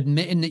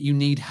admitting that you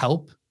need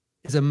help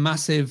is a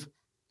massive,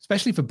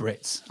 especially for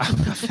Brits. I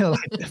feel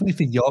like definitely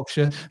for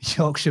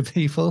Yorkshire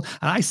people.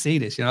 And I see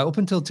this, up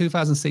until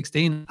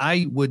 2016,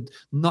 I would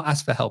not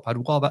ask for help. I'd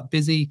wear that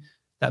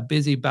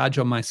busy badge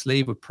on my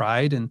sleeve with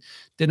pride and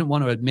didn't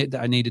want to admit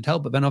that I needed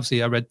help. But then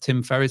obviously I read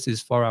Tim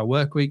Ferriss's 4-Hour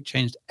Workweek,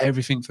 changed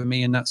everything for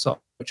me in that sort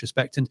of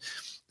respect. And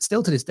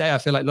still to this day, I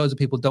feel like loads of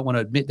people don't want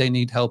to admit they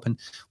need help. And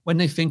when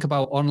they think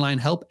about online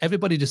help,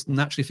 everybody just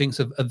naturally thinks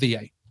of a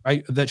VA,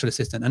 right? A virtual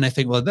assistant. And they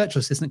think, well, a virtual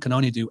assistant can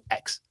only do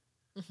X.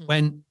 Mm-hmm.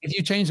 When if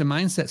you change the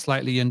mindset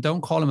slightly and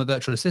don't call them a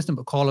virtual assistant,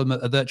 but call them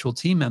a virtual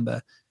team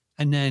member,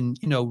 and then,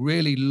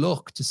 really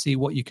look to see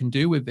what you can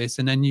do with this.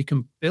 And then you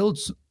can build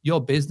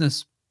your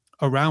business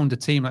around a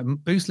team. Like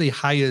Boostly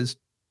hires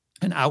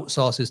and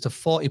outsources to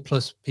 40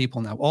 plus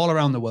people now all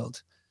around the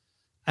world.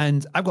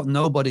 And I've got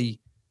nobody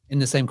in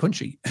the same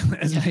country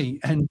as me.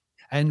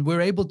 And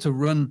we're able to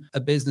run a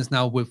business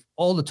now with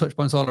all the touch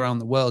points all around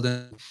the world.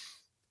 And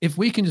if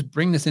we can just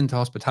bring this into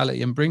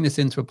hospitality and bring this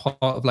into a part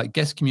of like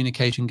guest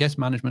communication, guest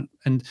management,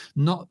 and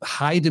not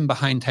hiding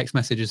behind text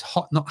messages,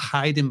 not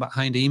hiding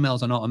behind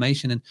emails and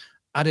automation, and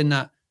adding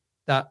that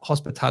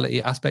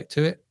hospitality aspect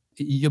to it,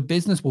 your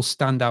business will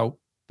stand out,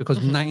 because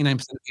 99%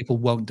 of people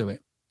won't do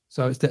it.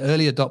 So it's the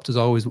early adopters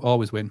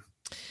always win.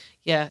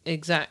 Yeah,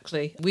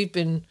 exactly. We've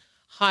been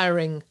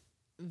hiring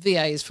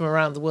VAs from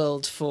around the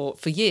world for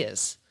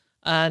years.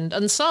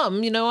 And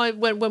some,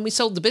 when we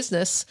sold the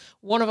business,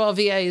 one of our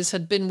VAs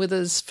had been with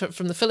us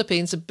from the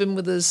Philippines, had been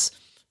with us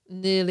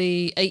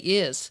nearly 8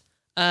 years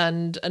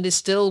and is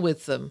still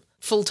with them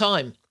full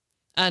time.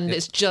 And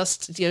It's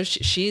just,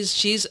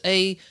 she's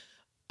a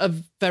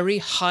very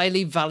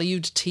highly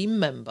valued team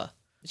member.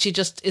 She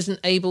just isn't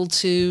able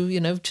to,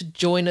 to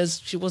join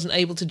us. She wasn't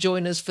able to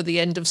join us for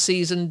the end of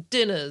season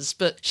dinners,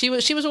 but she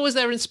was always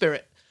there in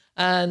spirit.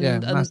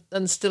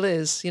 And still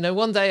is.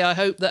 One day I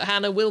hope that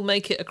Hannah will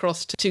make it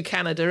across to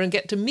Canada and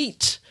get to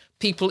meet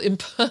people in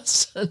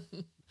person.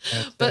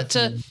 Yeah,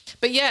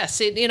 but yes,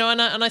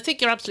 and I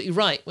think you're absolutely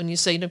right when you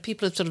say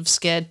people are sort of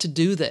scared to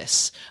do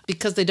this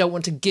because they don't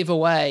want to give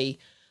away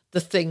the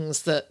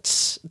things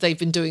that they've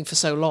been doing for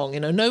so long.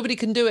 Nobody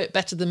can do it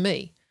better than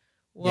me.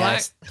 Well,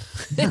 yes.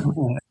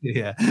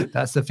 Yeah,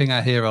 that's the thing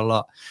I hear a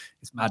lot.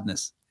 It's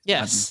madness.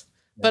 Yes.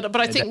 Madness.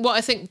 But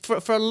I think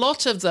for a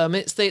lot of them,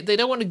 it's they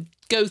don't want to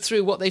go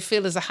through what they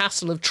feel is a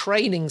hassle of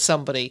training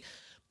somebody,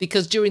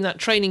 because during that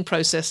training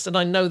process, and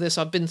I know this,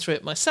 I've been through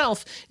it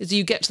myself, is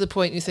you get to the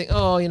point and you think,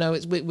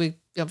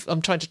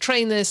 I'm trying to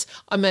train this,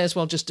 I may as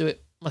well just do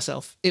it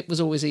myself. It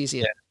was always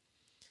easier.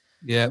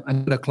 Yeah.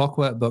 And the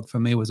Clockwork book for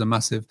me was a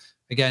massive,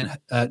 again,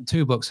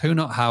 2 books, Who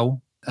Not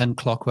How and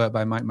Clockwork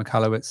by Mike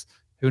Michalowicz,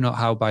 Who Not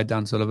How by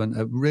Dan Sullivan,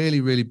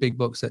 really, really big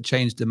books that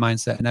changed the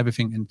mindset and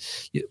everything. And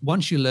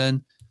once you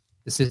learn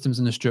the systems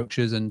and the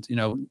structures and,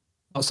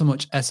 not so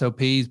much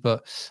SOPs,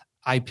 but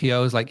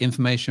IPOs like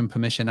information,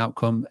 permission,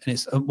 outcome. And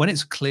it's when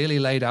it's clearly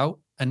laid out,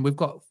 and we've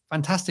got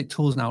fantastic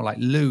tools now like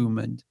Loom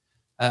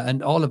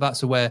and all of that.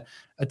 So where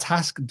a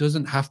task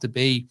doesn't have to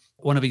be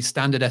one of these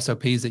standard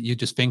SOPs that you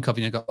just think of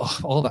and you go, oh,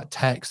 all that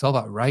text, all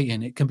that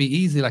writing. It can be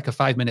easy like a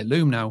 5-minute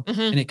Loom now,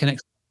 and it can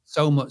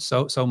so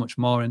much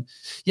more. And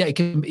yeah, it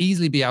can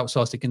easily be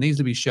outsourced. It can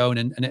easily be shown,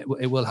 and it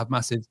will have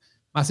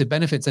massive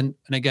benefits. And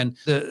again,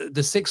 the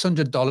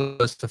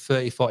 $600 for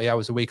 30, 40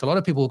 hours a week, a lot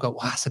of people will go,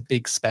 wow, that's a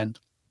big spend.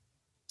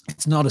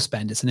 It's not a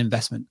spend, it's an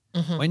investment.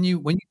 When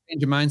you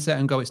change your mindset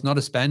and go, it's not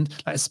a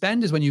spend. Like a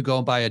spend is when you go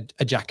and buy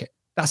a jacket.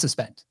 That's a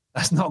spend.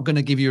 That's not going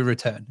to give you a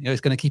return.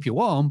 It's going to keep you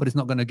warm, but it's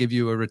not going to give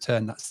you a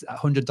return. That's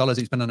 $100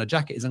 you spend on a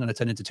jacket isn't going to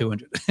turn into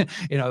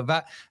 $200.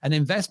 That an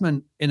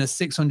investment in a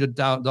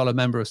 $600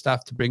 member of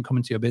staff to come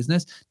into your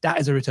business, that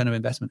is a return of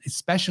investment,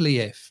 especially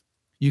if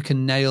you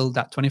can nail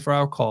that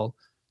 24-hour call,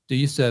 do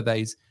your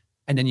surveys,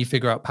 and then you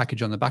figure out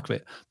package on the back of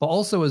it. But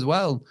also as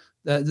well,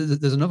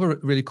 there's another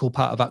really cool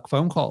part of that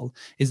phone call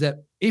is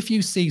that if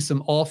you see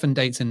some orphan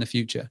dates in the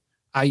future,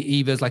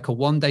 i.e. there's like a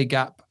 1-day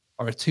gap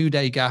or a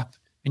 2-day gap,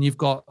 and you've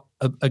got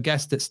a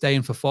guest that's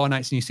staying for 4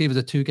 nights and you see there's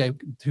a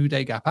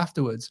 2-day gap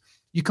afterwards,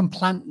 you can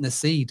plant the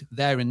seed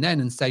there and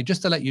then and say,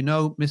 just to let you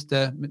know,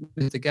 Mr.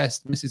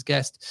 Guest, Mrs.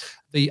 Guest,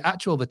 the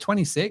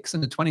 26th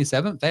and the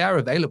 27th, they are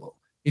available.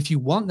 If you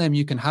want them,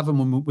 you can have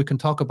them, and we can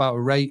talk about a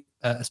rate,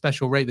 a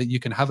special rate that you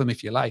can have them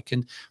if you like.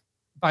 And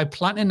by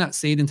planting that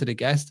seed into the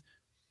guest,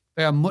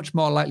 they are much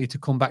more likely to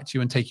come back to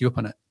you and take you up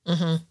on it.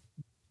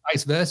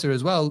 Vice versa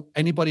as well.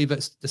 Anybody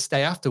that's to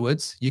stay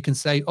afterwards, you can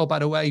say, oh, by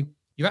the way,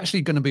 you're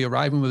actually going to be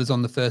arriving with us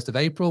on the 1st of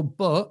April,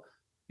 but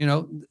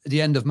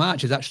the end of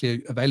March is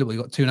actually available.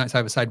 You've got 2 nights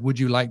either side. Would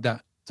you like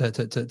that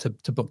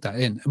to book that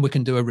in? And we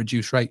can do a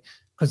reduced rate,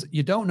 because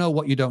you don't know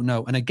what you don't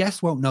know, and a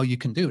guest won't know you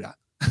can do that.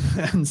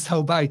 And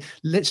so by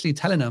literally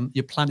telling them,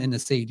 you're planting the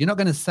seed. You're not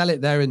going to sell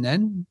it there and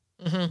then,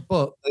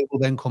 but they will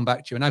then come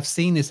back to you. And I've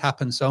seen this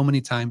happen so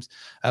many times.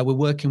 We're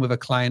working with a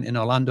client in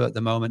Orlando at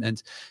the moment,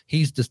 and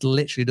he's just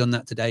literally done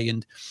that today.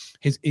 And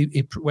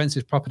he rents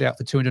his property out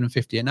for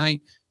 $250 a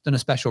night, done a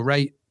special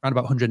rate, around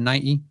about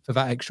 $190 for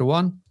that extra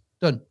one.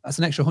 Done. That's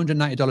an extra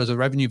 $190 of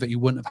revenue that you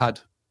wouldn't have had.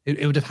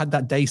 It would have had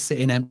that day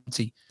sitting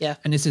empty. Yeah.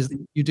 And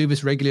you do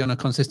this regularly on a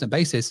consistent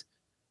basis,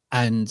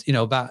 and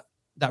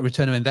that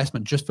return of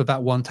investment just for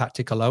that one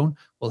tactic alone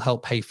will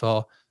help pay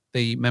for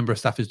the member of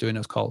staff who's doing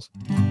those calls.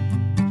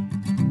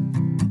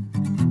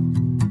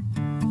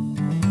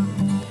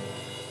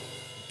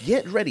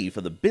 Get ready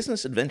for the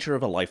business adventure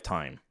of a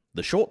lifetime.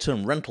 The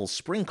short-term rental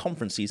spring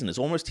conference season is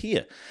almost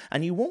here,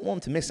 and you won't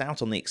want to miss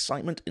out on the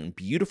excitement in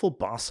beautiful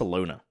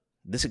Barcelona.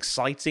 This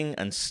exciting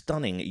and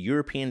stunning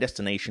European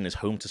destination is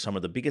home to some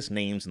of the biggest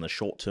names in the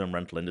short-term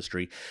rental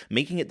industry,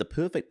 making it the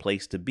perfect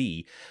place to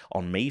be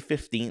on May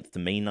 15th to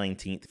May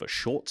 19th for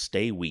Short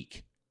Stay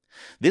Week.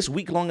 This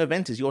week-long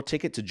event is your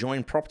ticket to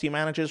join property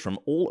managers from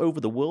all over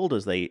the world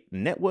as they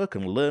network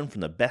and learn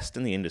from the best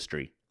in the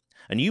industry.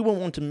 And you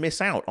won't want to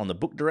miss out on the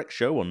Book Direct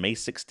show on May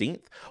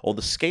 16th or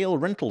the Scale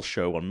Rentals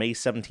show on May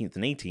 17th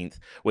and 18th,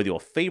 where your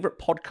favorite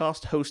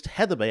podcast host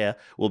Heather Bayer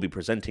will be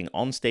presenting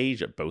on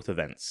stage at both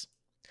events.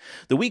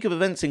 The week of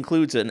events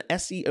includes an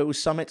SEO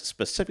summit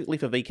specifically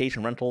for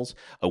vacation rentals,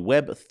 a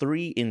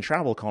Web3 in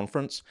Travel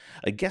conference,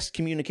 a guest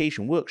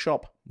communication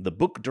workshop, the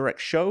Book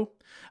Direct show,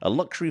 a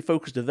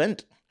luxury-focused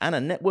event, and a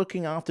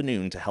networking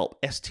afternoon to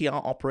help STR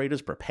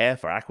operators prepare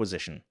for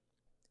acquisition.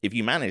 If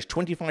you manage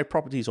 25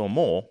 properties or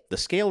more, the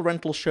Scale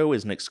Rental Show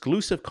is an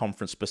exclusive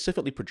conference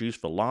specifically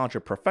produced for larger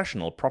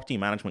professional property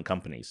management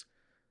companies.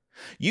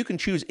 You can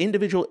choose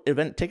individual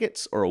event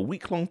tickets or a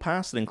week-long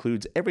pass that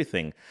includes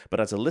everything, but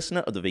as a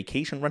listener of the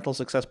Vacation Rental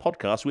Success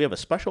podcast, we have a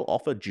special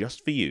offer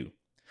just for you.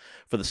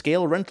 For the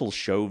Scale Rentals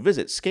Show,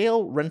 visit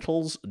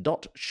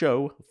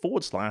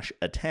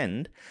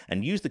scalerentals.show/attend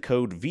and use the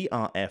code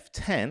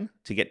VRF10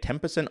 to get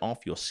 10%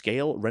 off your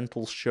Scale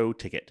Rentals Show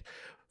ticket.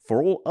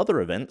 For all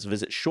other events,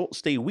 visit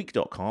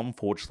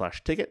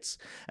shortstayweek.com/tickets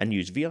and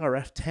use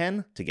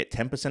VRF10 to get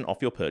 10%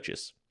 off your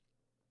purchase.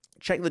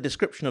 Check the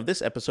description of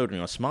this episode on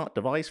your smart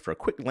device for a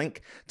quick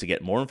link to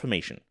get more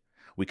information.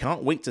 We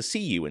can't wait to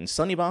see you in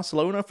sunny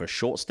Barcelona for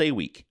Short Stay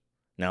Week.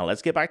 Now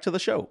let's get back to the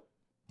show.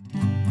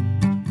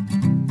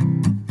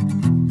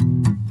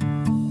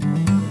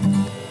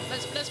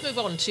 Let's move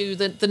on to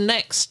the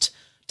next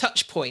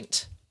touch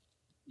point.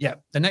 Yeah,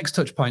 the next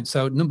touch point.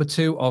 So number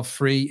 2 of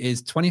 3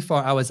 is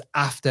 24 hours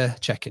after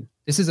check-in.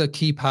 This is a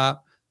key part.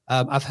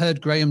 I've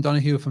heard Graham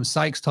Donahue from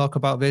Sykes talk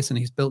about this, and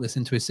he's built this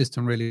into his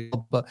system really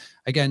well. But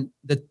again,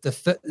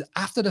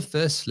 after the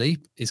first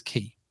sleep is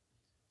key.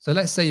 So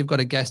let's say you've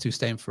got a guest who's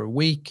staying for a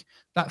week.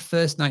 that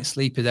first night's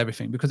sleep is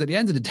everything, because at the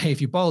end of the day,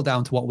 if you boil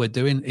down to what we're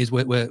doing is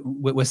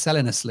we're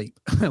selling a sleep.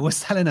 We're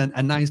selling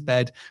a nice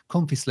bed,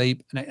 comfy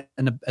sleep,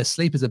 and a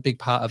sleep is a big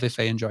part of if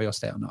they enjoy your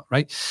stay or not,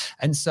 right?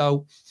 And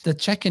so the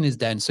check-in is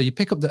then, so you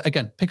pick up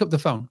the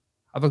phone.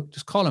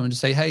 Just call them and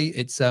just say, hey,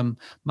 it's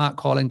Mark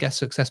calling, guest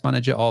success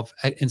manager of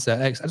Insert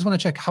X. I just want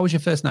to check, how was your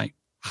first night?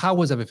 How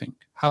was everything?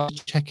 How was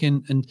your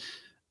check-in? And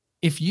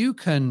if you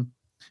can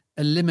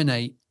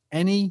eliminate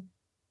any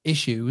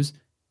issues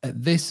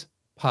at this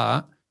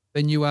part,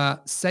 then you are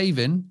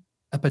saving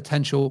a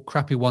potential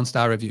crappy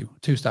 1-star review,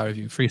 2-star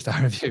review,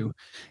 3-star review.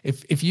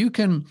 If you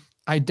can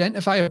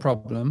identify a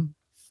problem,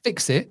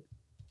 fix it,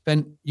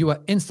 then you are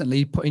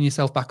instantly putting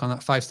yourself back on that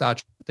 5-star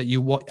that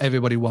what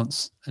everybody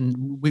wants.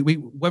 And we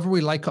whether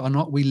we like it or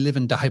not, we live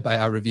and die by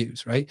our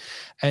reviews, right?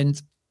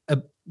 And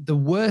the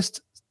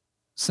worst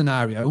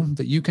scenario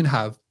that you can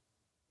have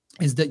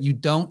is that you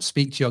don't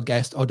speak to your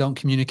guest or don't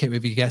communicate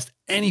with your guest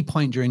any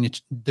point during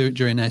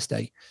their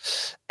stay.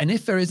 And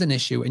if there is an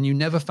issue and you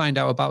never find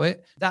out about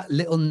it, that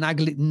little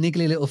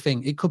niggly little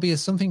thing, it could be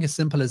something as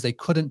simple as they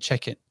couldn't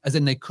check in, as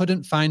in they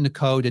couldn't find the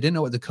code, they didn't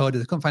know what the code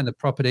is, they couldn't find the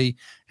property,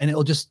 and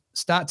it'll just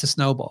start to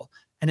snowball.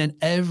 And then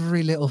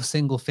every little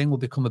single thing will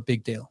become a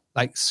big deal,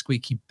 like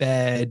squeaky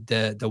bed,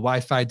 the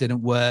Wi-Fi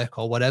didn't work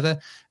or whatever.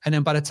 And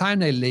then by the time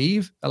they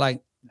leave, they're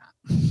like,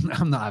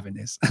 I'm not having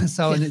this.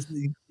 So and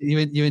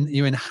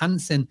you're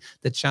enhancing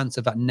the chance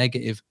of that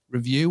negative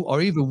review,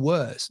 or even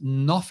worse,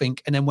 nothing.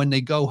 And then when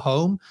they go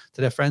home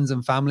to their friends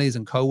and families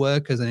and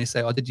co-workers and they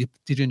say, oh, did you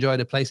enjoy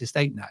the place you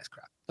stayed? No, it's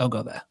crap. Don't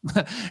go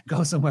there.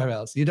 Go somewhere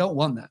else. You don't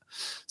want that.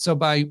 So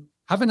by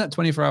having that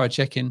 24-hour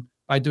check-in,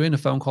 by doing a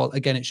phone call,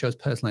 again, it shows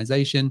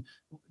personalization.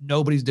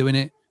 Nobody's doing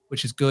it,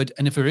 which is good.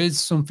 And if there is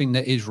something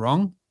that is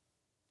wrong,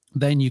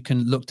 then you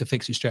can look to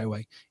fix it straight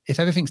away. If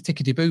everything's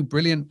tickety-boo,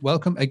 brilliant,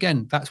 welcome.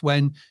 Again, that's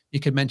when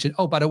you could mention,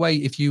 oh, by the way,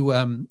 if you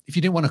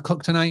didn't want to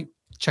cook tonight,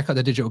 check out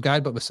the digital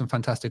guidebook with some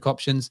fantastic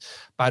options.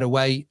 By the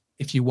way,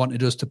 if you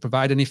wanted us to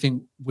provide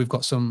anything, we've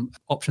got some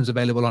options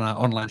available on our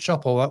online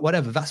shop or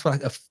whatever. That's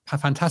like a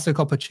fantastic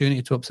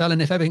opportunity to upsell.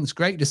 And if everything's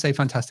great, just say,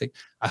 fantastic.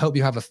 I hope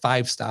you have a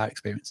 5-star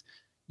experience.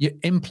 You're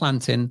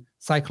implanting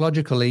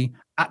psychologically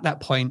at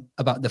that point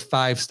about the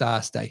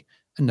 5-star stay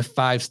and the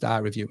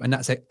 5-star review. And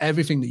that's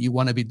everything that you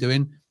want to be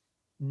doing,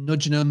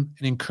 nudging them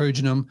and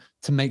encouraging them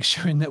to make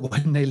sure that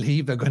when they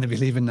leave, they're going to be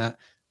leaving that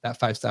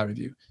 5-star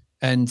review.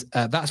 And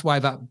that's why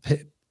that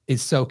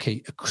is so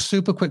key. A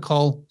super quick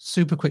call,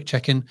 super quick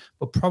check-in,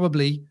 but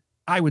probably,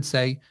 I would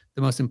say,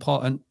 the most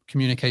important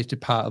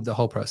communicated part of the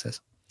whole process.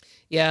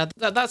 Yeah,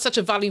 that's such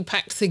a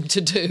value-packed thing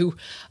to do.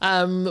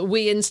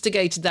 We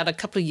instigated that a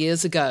couple of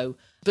years ago,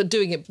 but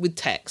doing it with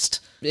text.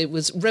 It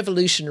was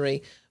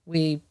revolutionary.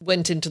 We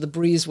went into the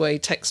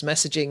Breezeway text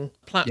messaging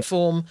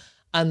platform,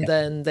 and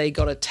then they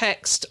got a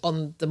text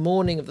on the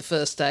morning of the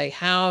first day.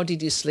 How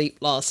did you sleep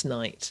last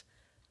night?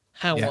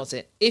 How was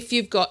it? If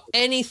you've got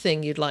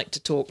anything you'd like to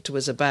talk to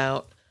us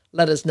about,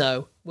 let us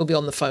know. We'll be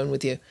on the phone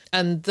with you.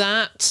 And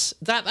that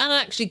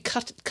actually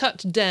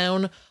cut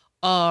down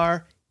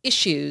our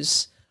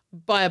issues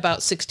by about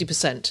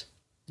 60%.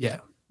 Yeah.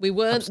 We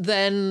weren't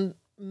then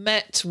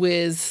met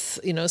with,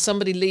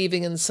 somebody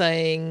leaving and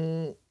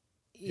saying,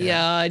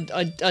 I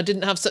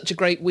didn't have such a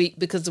great week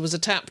because there was a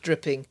tap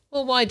dripping.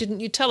 Well, why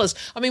didn't you tell us?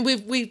 I mean,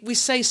 we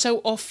say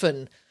so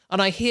often,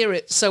 and I hear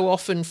it so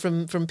often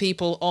from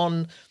people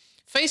on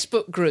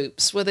Facebook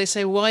groups where they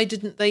say, why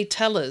didn't they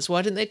tell us?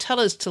 Why didn't they tell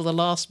us till the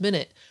last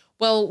minute?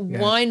 Well,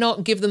 why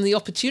not give them the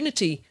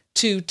opportunity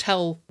to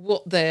tell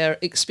what they're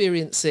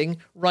experiencing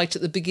right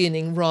at the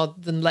beginning rather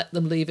than let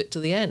them leave it to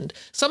the end?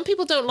 Some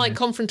people don't like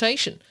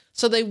confrontation,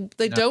 so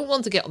they don't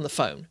want to get on the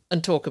phone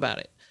and talk about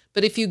it.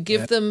 But if you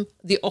give them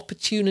the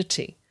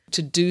opportunity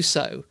to do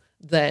so,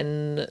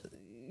 then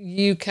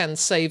you can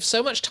save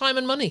so much time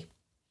and money.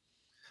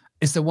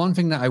 It's the one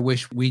thing that I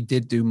wish we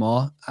did do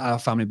more at our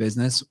family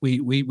business. We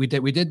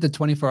did the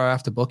 24-hour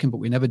after booking, but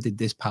we never did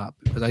this part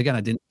because, again,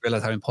 I didn't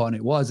realize how important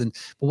it was. But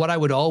what I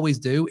would always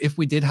do, if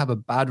we did have a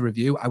bad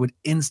review, I would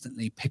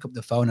instantly pick up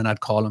the phone and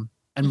I'd call them.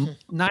 And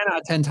 9 out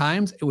of 10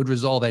 times, it would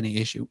resolve any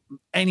issue.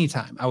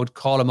 Anytime I would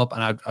call them up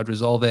and I'd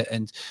resolve it.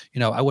 And,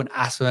 I wouldn't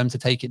ask for them to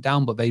take it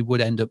down, but they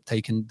would end up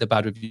taking the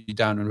bad review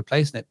down and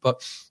replacing it.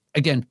 But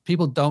again,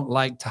 people don't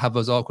like to have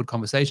those awkward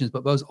conversations,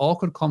 but those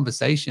awkward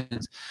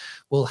conversations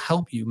will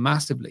help you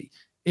massively.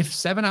 If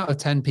 7 out of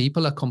 10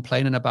 people are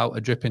complaining about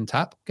a dripping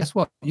tap, guess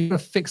what? You've got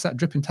to fix that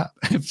dripping tap.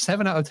 If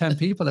 7 out of 10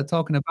 people are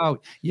talking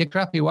about your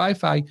crappy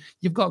Wi-Fi,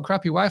 you've got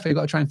crappy Wi-Fi, you've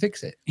got to try and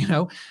fix it,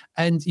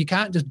 And you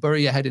can't just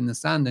bury your head in the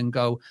sand and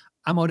go,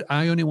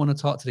 I only want to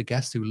talk to the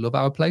guests who love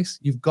our place.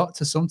 You've got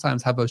to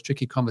sometimes have those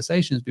tricky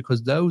conversations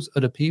because those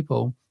are the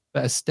people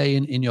that are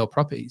staying in your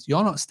properties.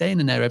 You're not staying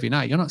in there every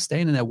night. You're not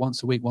staying in there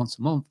once a week, once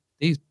a month.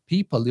 These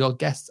people, your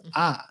guests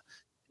are.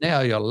 They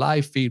are your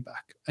live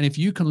feedback. And if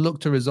you can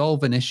look to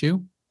resolve an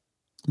issue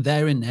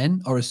there and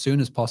then, or as soon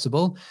as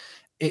possible,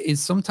 it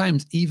is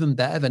sometimes even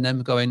better than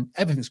them going,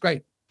 everything's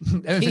great.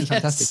 Everything's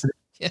fantastic.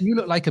 You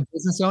look like a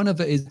business owner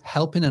that is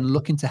helping and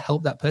looking to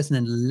help that person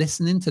and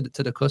listening to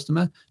the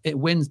customer. It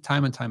wins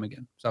time and time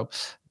again. So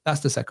that's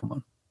the second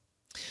one.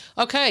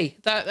 Okay,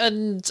 that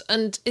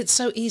and it's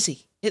so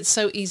easy. It's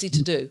so easy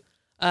to do.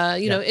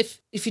 You know,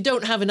 if you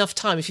don't have enough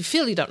time, if you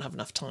feel you don't have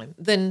enough time,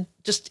 then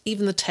just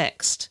even the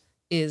text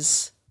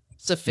is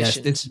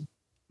sufficient. Yes,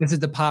 this is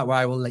the part where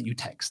I will let you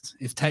text.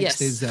 If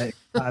text is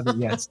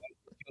yes.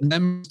 And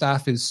then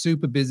staff is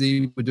super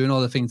busy. We're doing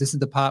all the things. This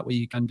is the part where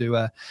you can do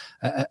an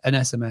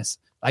SMS.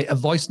 Like a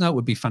voice note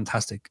would be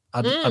fantastic.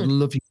 I'd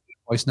love you to do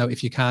a voice note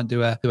if you can't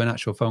do an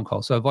actual phone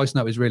call. So a voice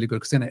note is really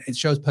good because it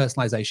shows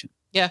personalization.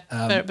 Yeah,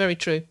 very, very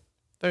true.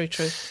 Very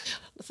true.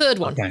 The third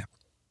one. Okay.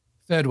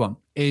 Third one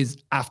is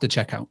after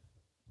checkout.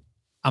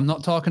 I'm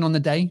not talking on the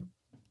day.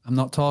 I'm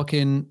not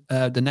talking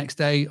the next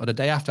day or the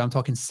day after. I'm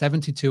talking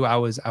 72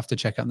 hours after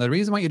checkout. And the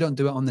reason why you don't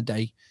do it on the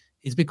day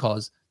is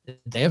because the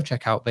day of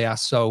checkout, they are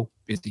so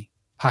busy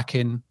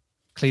packing,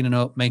 cleaning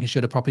up, making sure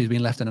the property's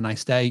been left in a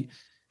nice state,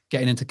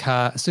 getting into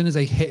car. As soon as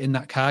they get in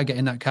that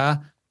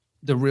car,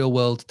 the real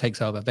world takes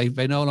over.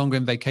 They're no longer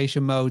in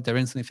vacation mode. They're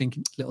instantly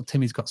thinking, little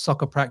Timmy's got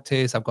soccer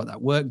practice. I've got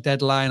that work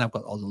deadline. I've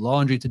got all the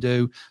laundry to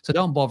do. So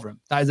don't bother them.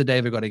 That is the day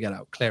they've got to get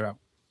out, clear out.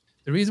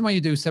 The reason why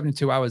you do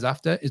 72 hours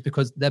after is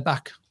because they're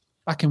back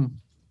in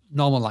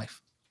normal life.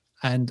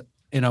 And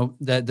you know,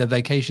 the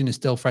vacation is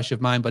still fresh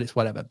of mind, but it's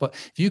whatever. But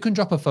if you can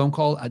drop a phone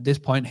call at this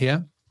point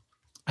here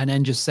and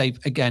then just say,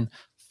 again,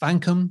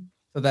 thank them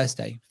for their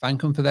stay,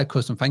 thank them for their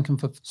custom, thank them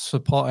for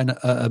supporting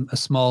a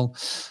small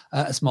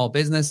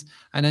business,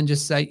 and then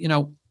just say, you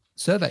know,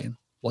 surveying.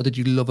 What did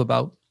you love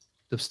about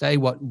the stay?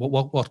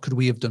 What could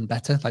we have done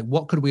better? Like,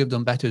 what could we have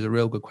done better is a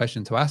real good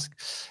question to ask.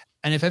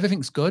 And if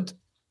everything's good,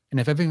 and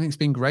if everything's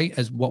been great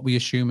as what we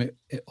assume it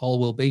all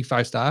will be,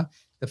 5-star,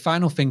 the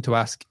final thing to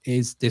ask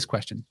is this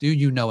question. Do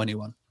you know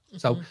anyone? Mm-hmm.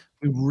 So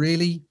we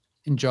really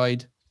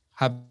enjoyed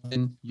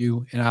having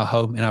you in our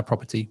home, in our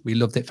property. We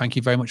loved it. Thank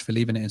you very much for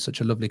leaving it in such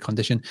a lovely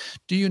condition.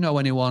 Do you know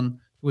anyone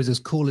who is as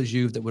cool as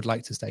you that would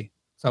like to stay?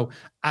 So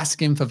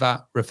asking for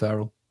that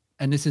referral.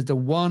 And this is the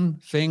one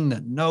thing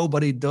that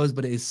nobody does,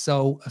 but it is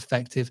so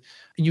effective.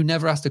 And you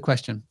never ask the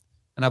question.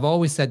 And I've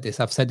always said this.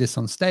 I've said this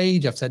on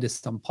stage. I've said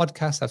this on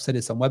podcasts. I've said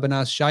this on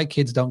webinars. Shy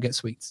kids don't get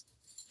sweets.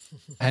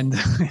 And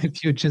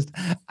if you just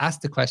ask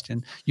the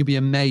question, you'll be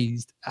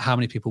amazed at how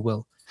many people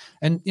will.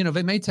 And, you know,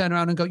 they may turn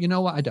around and go, you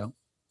know what, I don't.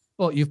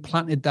 But you've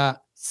planted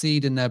that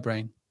seed in their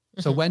brain.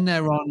 Mm-hmm. So when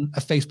they're on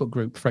a Facebook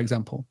group, for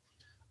example,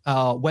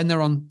 when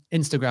they're on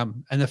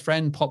Instagram and a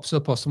friend pops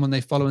up or someone they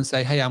follow and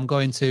say, hey, I'm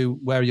going to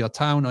where your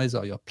town is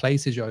or your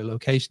place is, your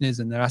location is,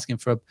 and they're asking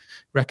for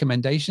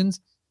recommendations,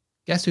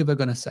 guess who they're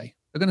going to say?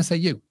 They're going to say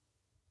you.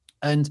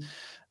 And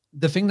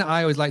the thing that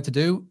I always like to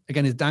do,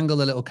 again, is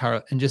dangle a little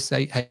carrot and just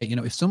say, hey, you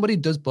know, if somebody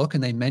does book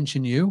and they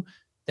mention you,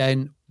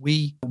 then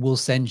we will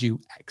send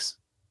you X.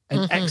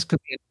 And mm-hmm. X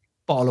could be a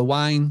bottle of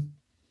wine,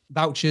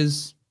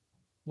 vouchers,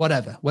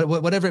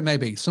 whatever it may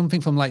be, something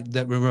from like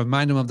that will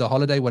remind them of the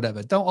holiday,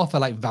 whatever. Don't offer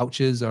like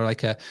vouchers or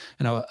like a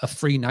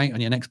free night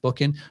on your next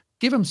booking.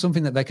 Give them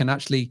something that they can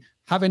actually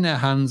have in their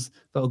hands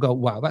that will go,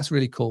 wow, that's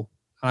really cool.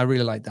 And I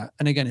really like that.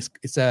 And again,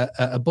 it's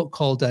a book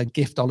called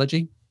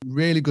Giftology.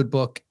 Really good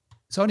book.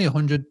 It's only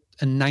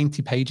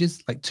 190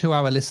 pages, like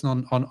 2-hour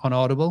listen on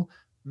Audible.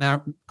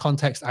 Now,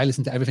 context, I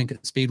listen to everything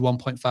at speed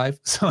 1.5,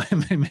 so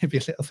it may be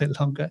a little bit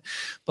longer.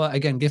 But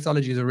again,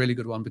 Giftology is a really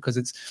good one because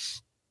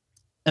it's,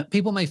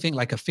 people may think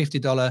like a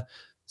 $50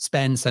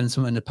 spend, send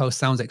someone a post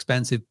sounds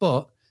expensive.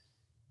 But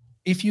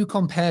if you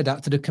compare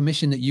that to the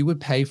commission that you would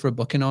pay for a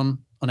booking on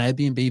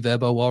Airbnb,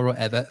 Verbo, or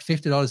whatever,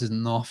 $50 is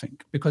nothing.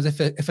 Because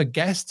if a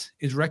guest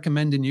is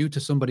recommending you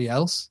to somebody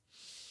else,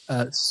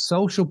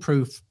 social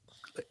proof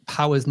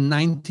powers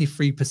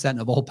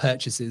 93% of all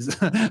purchases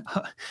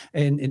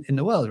in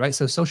the world, right?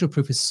 So social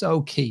proof is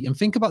so key. And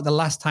think about the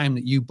last time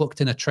that you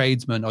booked in a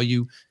tradesman or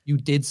you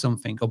did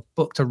something or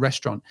booked a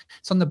restaurant.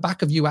 It's on the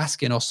back of you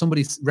asking or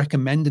somebody's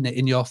recommending it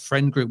in your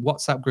friend group,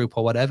 WhatsApp group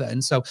or whatever.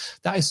 And so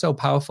that is so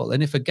powerful.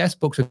 And if a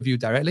guest books with you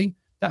directly,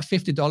 that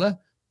 $50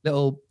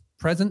 little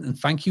present and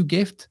thank you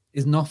gift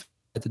is nothing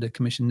to the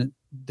commission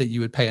that you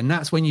would pay. And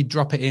that's when you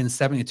drop it in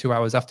 72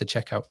 hours after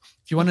checkout.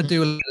 If you want to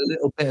do a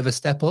little bit of a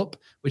step up,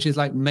 which is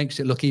like makes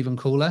it look even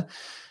cooler,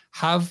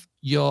 have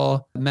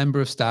your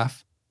member of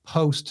staff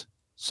post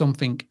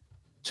something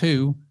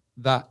to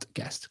that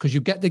guest, because you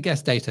get the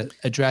guest data,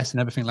 address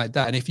and everything like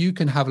that. And if you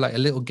can have like a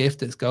little gift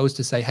that goes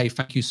to say, hey,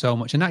 thank you so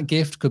much. And that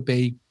gift could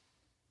be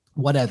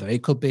whatever.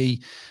 It could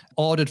be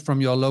ordered from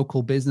your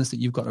local business that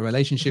you've got a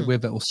relationship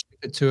with that will ship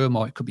it to them,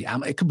 or it could be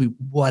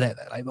whatever.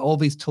 Like all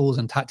these tools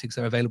and tactics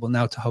are available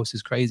now to host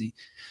is crazy.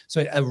 So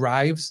it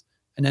arrives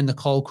and then the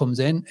call comes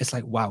in. It's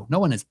like, wow, no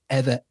one has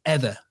ever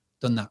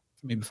done that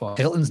for me before.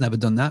 Hilton's never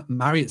done that.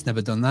 Marriott's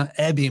never done that.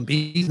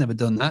 Airbnb's never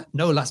done that.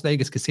 No Las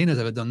Vegas casino's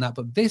ever done that.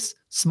 But this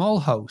small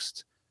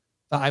host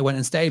that I went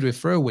and stayed with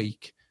for a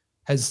week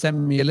has sent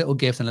me a little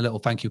gift and a little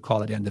thank you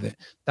call at the end of it.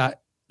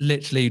 That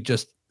literally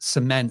just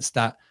cements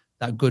that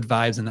good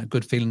vibes and that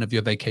good feeling of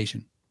your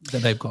vacation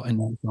that they've got in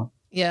there as well.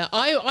 Yeah,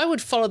 I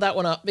would follow that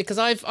one up because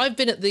I've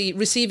been at the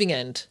receiving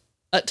end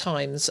at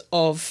times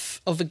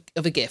of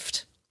a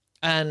gift,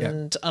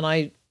 and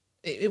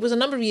it was a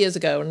number of years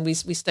ago, and we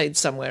stayed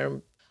somewhere,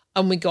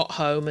 and we got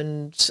home,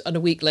 and a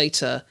week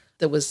later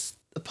there was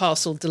a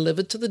parcel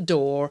delivered to the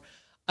door,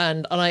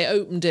 and I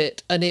opened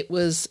it, and it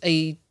was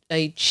a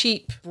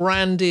cheap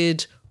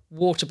branded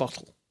water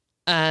bottle.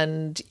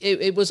 And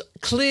it was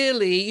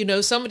clearly,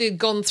 somebody had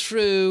gone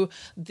through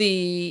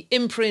the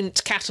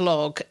imprint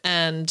catalogue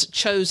and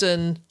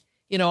chosen,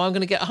 I'm going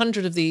to get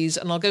 100 of these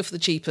and I'll go for the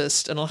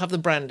cheapest and I'll have them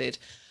branded.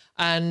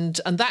 And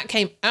that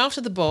came out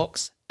of the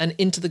box and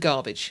into the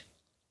garbage.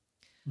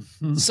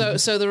 So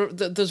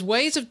there's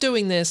ways of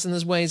doing this and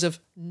there's ways of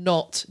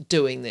not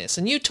doing this.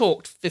 And you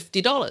talked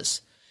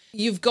 $50.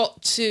 You've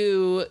got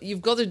to,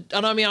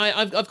 and I mean,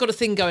 I've got a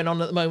thing going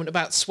on at the moment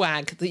about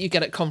swag that you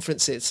get at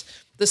conferences.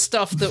 The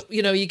stuff that,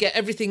 you get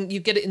everything, you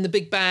get it in the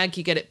big bag,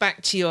 you get it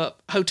back to your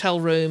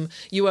hotel room,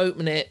 you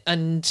open it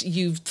and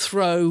you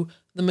throw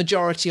the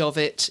majority of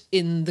it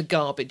in the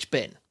garbage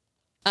bin.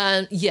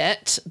 And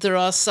yet there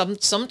are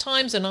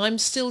sometimes, and I'm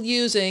still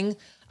using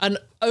an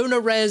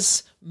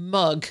Owner-Res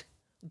mug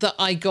that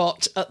I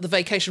got at the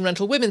Vacation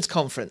Rental Women's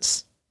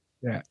Conference.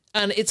 Yeah.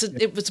 And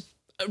it was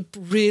a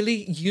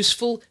really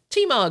useful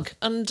tea mug,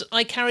 and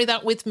I carry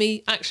that with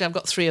me. Actually, I've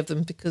got 3 of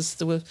them because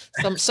there were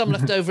some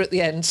left over at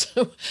the end.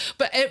 So,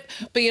 but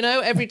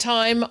every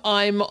time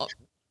I'm,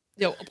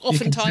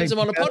 oftentimes I'm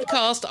on a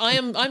podcast,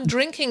 I'm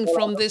drinking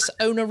from this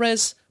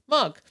Owner-Res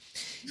mug.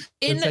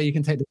 So you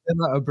can take the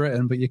Girl out of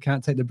Britain, but you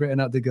can't take the Britain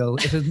out the Girl.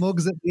 If there's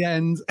mugs at the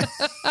end,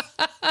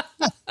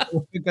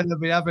 we're going to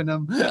be having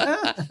them.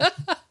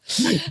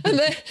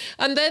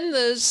 and then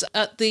there's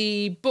at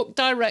the Book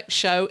Direct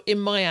show in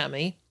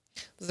Miami.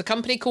 There's a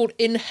company called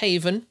In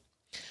Haven,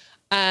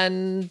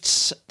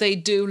 and they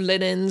do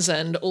linens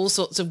and all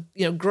sorts of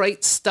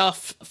great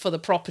stuff for the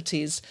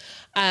properties.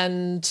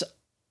 And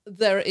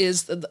there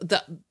is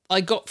that I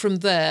got from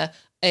there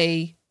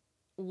a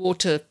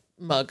water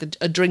mug,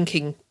 a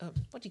drinking.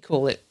 What do you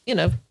call it?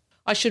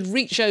 I should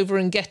reach over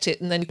and get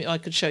it, and then I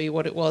could show you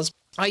what it was.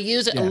 I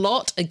use it a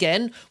lot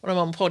again when I'm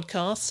on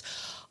podcasts.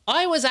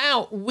 I was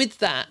out with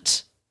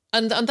that.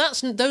 And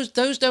that's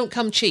those don't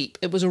come cheap.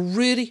 It was a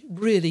really,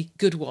 really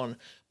good one.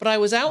 But I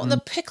was out on the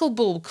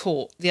pickleball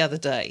court the other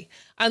day,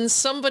 and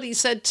somebody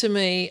said to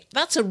me,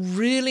 "That's a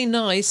really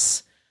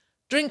nice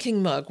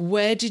drinking mug.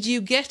 Where did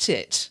you get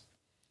it?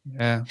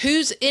 Yeah.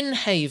 Who's In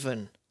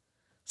Haven?"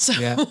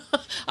 So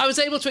I was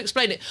able to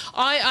explain it.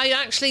 I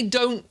actually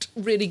don't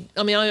really.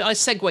 I mean, I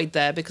segued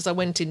there because I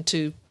went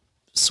into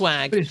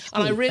swag, and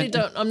I really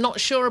don't. I'm not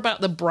sure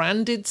about the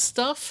branded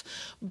stuff,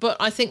 but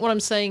I think what I'm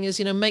saying is,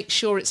 make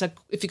sure if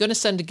you're going to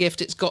send a gift,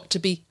 it's got to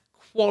be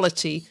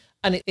quality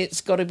and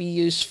it's got to be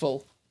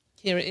useful.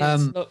 Here it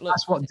is. Look.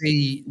 That's what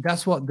the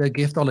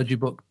giftology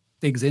book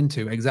digs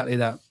into. Exactly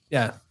that.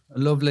 Yeah, a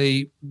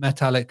lovely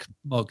metallic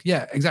mug.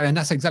 Yeah, exactly, and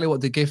that's exactly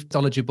what the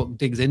giftology book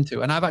digs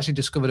into. And I've actually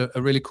discovered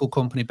a really cool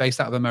company based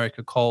out of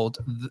America called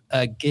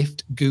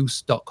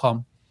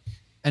giftgoose.com.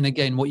 And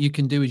again, what you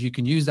can do is you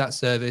can use that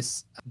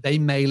service. They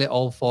mail it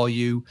all for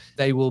you.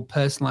 They will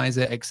personalize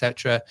it,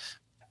 etc.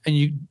 And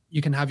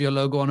you can have your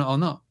logo on it or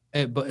not.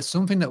 But it's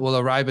something that will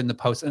arrive in the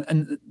post.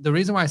 And the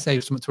reason why I say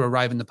something to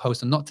arrive in the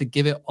post and not to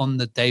give it on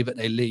the day that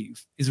they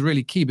leave is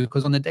really key,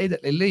 because on the day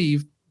that they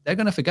leave, they're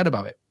going to forget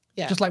about it.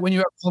 Yeah. Just like when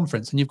you're at a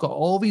conference and you've got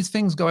all these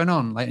things going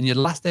on, like in your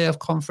last day of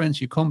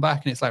conference, you come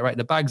back and it's like, right,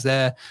 the bag's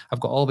there.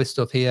 I've got all this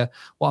stuff here.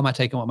 What am I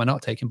taking? What am I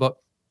not taking? But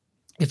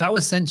if that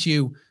was sent to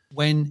you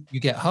when you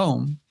get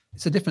home,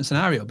 it's a different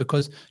scenario,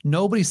 because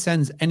nobody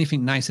sends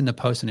anything nice in the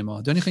post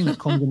anymore. The only thing that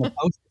comes in the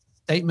post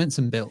is statements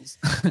and bills.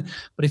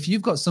 But if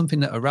you've got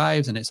something that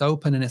arrives and it's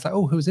open and it's like,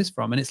 oh, who's this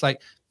from? And it's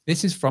like,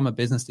 this is from a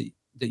business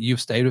that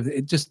you've stayed with.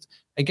 It just,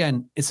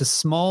 again, it's a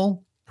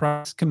small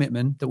price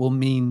commitment that will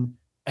mean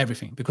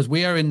everything, because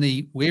we're in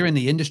the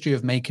industry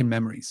of making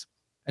memories,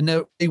 and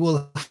they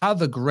will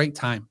have a great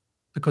time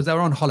because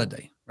they're on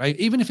holiday. Right?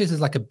 Even if this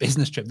is like a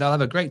business trip, they'll have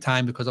a great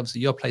time because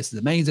obviously your place is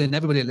amazing.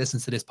 Everybody that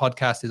listens to this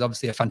podcast is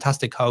obviously a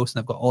fantastic host, and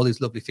I've got all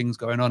these lovely things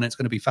going on. It's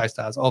going to be 5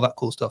 stars, all that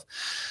cool stuff.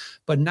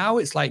 But now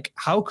it's like,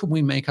 how can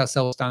we make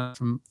ourselves stand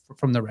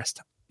from the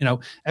rest?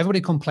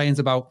 Everybody complains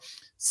about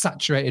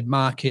saturated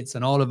markets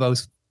and all of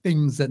those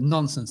things. That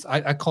nonsense.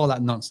 I call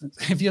that nonsense.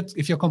 If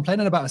you're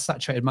complaining about a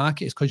saturated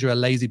market, it's because you're a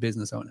lazy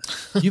business owner.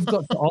 You've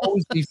got to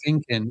always be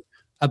thinking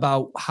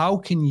about how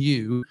can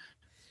you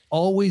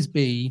always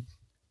be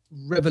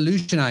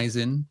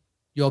revolutionizing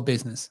your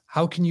business.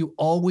 How can you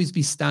always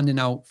be standing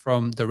out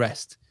from the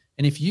rest?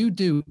 And if you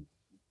do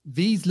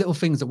these little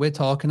things that we're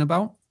talking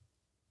about,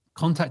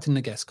 contacting the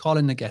guest,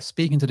 calling the guest,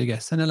 speaking to the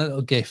guest, sending a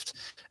little gift,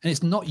 and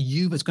it's not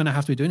you that's going to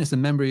have to be doing it, it's a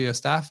member of your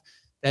staff,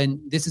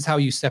 then this is how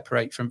you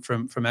separate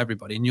from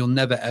everybody, and you'll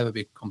never ever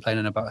be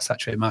complaining about a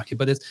saturated market.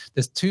 But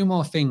there's 2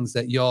 more things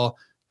that your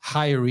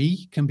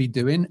hiree can be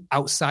doing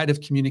outside of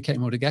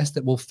communicating with a guest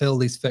that will fill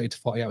these 30 to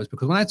 40 hours.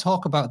 Because when I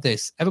talk about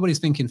this, everybody's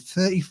thinking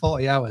 30,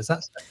 40 hours.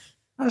 That's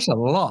a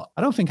lot.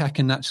 I don't think I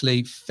can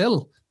actually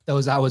fill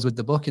those hours with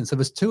the booking. So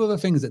there's 2 other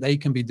things that they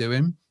can be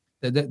doing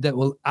that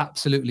will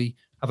absolutely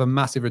have a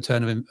massive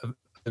return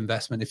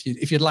investment.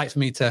 If you'd like for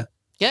me to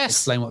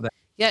explain what they.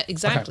 Yeah,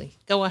 exactly. Okay.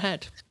 Go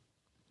ahead.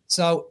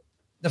 So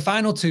the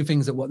final two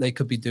things that what they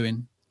could be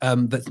doing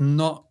that's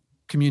not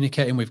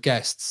communicating with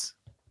guests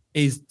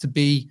is to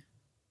be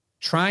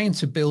trying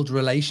to build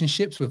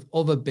relationships with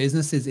other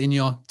businesses in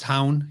your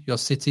town, your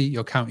city,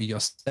 your county, your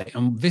state.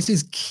 And this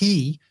is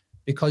key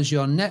because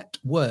your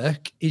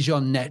network is your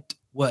net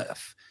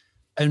worth.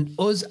 And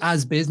us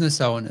as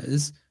business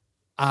owners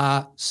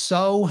are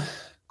so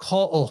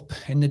caught up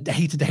in the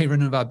day-to-day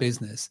running of our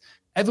business.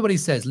 Everybody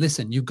says,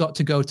 listen, you've got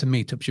to go to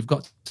meetups. You've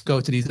got to go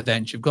to these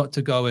events. You've got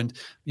to go and,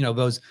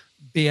 those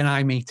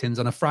BNI meetings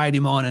on a Friday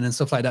morning and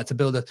stuff like that to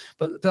build it.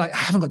 But they're like, I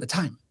haven't got the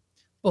time.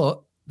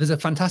 But there's a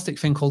fantastic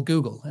thing called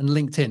Google and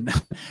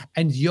LinkedIn.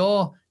 And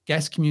your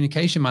guest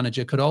communication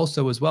manager could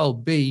also as well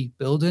be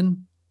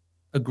building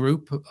a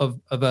group of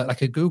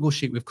like a Google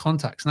sheet with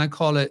contacts. And I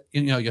call it,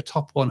 your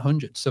top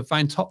 100. So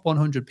find top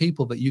 100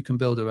 people that you can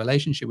build a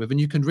relationship with. And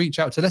you can reach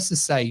out to, let's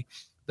just say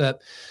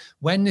that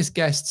when this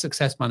guest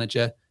success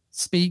manager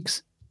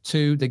speaks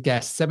to the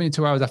guest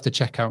 72 hours after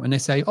checkout and they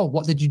say, oh,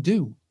 what did you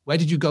do? Where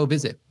did you go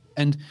visit?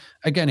 And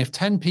again, if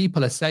 10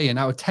 people are saying,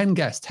 out of 10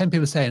 guests, 10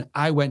 people are saying,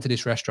 I went to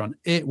this restaurant,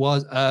 it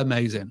was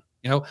amazing.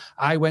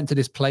 I went to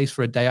this place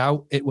for a day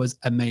out, it was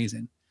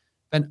amazing.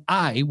 Then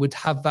I would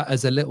have that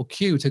as a little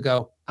cue to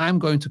go, I'm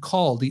going to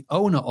call the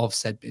owner of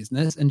said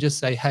business and just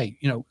say, hey,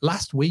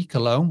 last week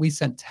alone, we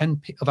sent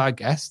 10 of our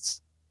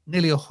guests,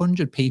 nearly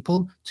 100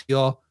 people to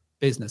your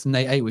business and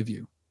they ate with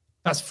you.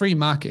 That's free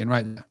marketing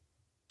right there.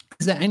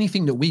 Is there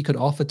anything that we could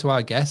offer to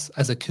our guests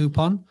as a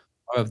coupon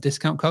or a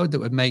discount code that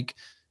would make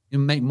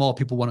more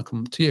people want to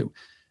come to you?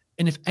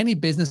 And if any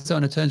business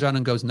owner turns around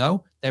and goes,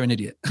 no, they're an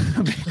idiot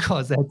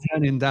because they're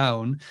turning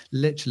down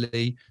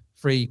literally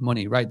free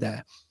money right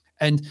there.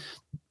 And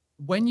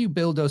when you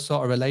build those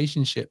sort of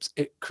relationships,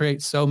 it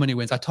creates so many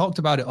wins. I talked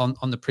about it on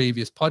the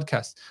previous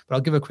podcast, but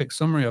I'll give a quick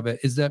summary of it,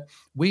 is that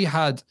we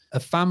had a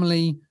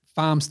family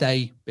farm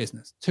stay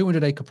business,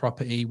 200-acre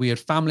property. We had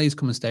families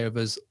come and stay with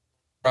us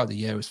throughout the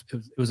year.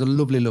 It was a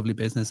lovely, lovely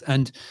business.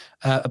 And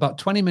about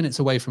 20 minutes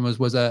away from us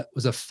was a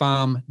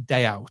farm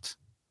day out.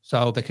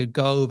 So they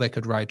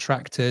could ride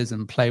tractors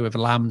and play with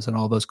lambs and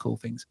all those cool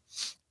things.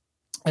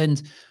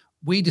 And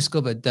we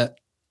discovered that,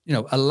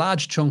 a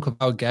large chunk of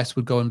our guests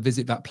would go and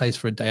visit that place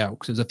for a day out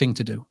because it was a thing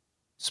to do,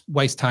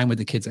 waste time with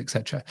the kids,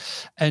 etc.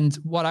 And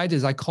what I did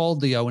is I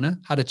called the owner,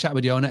 had a chat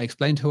with the owner,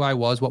 explained who I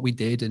was, what we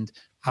did, and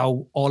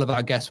how all of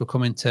our guests were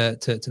coming to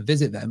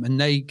visit them.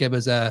 And they gave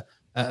us a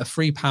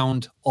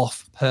 £3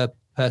 off per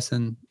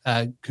person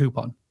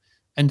coupon.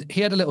 And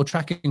he had a little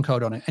tracking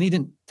code on it. And he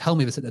didn't tell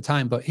me this at the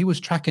time, but he was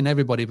tracking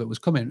everybody that was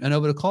coming. And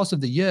over the course of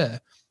the year,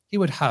 he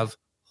would have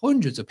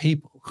hundreds of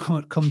people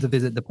come to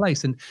visit the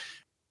place. And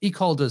he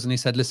called us and he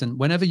said, listen,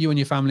 whenever you and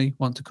your family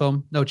want to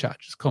come, no charge,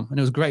 just come. And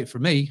it was great for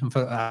me and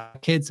for our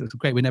kids. It was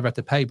great. We never had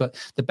to pay. But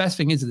the best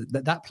thing is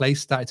that place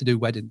started to do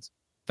weddings.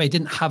 They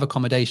didn't have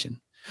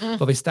accommodation,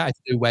 but they started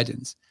to do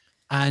weddings.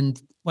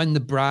 And when the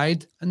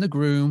bride and the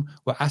groom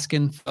were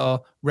asking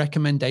for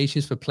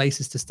recommendations for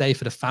places to stay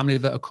for the family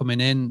that are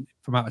coming in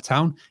from out of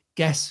town,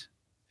 guess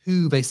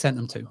who they sent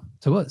them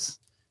to us.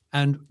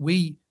 And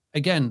we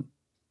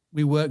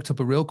worked up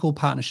a real cool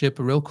partnership,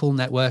 a real cool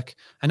network.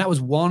 And that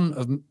was one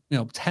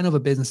of 10 other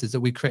businesses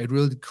that we created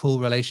really cool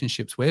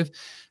relationships with.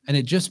 And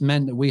it just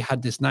meant that we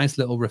had this nice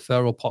little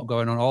referral pot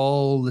going on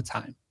all the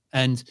time.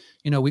 And,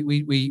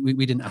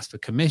 we didn't ask for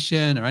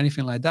commission or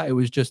anything like that. It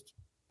was just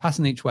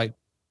passing each way.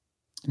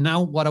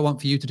 Now, what I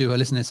want for you to do, who are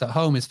listening to this at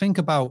home, is think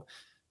about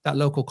that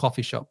local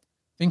coffee shop.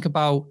 Think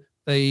about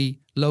the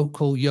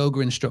local yoga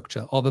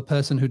instructor or the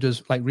person who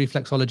does like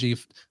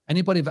reflexology.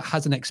 Anybody that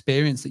has an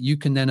experience that you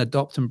can then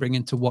adopt and bring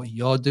into what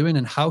you're doing,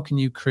 and how can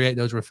you create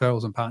those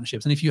referrals and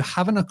partnerships? And if you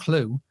haven't a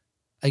clue,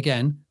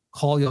 again,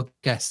 call your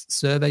guests,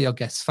 survey your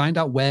guests, find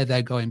out where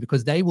they're going,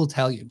 because they will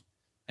tell you.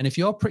 And if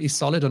you're pretty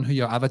solid on who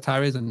your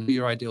avatar is and who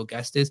your ideal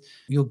guest is,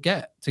 you'll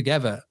get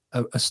together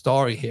a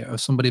story here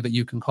of somebody that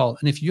you can call.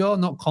 And if you're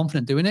not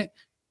confident doing it,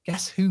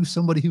 guess who?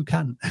 Somebody who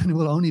can. And it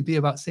will only be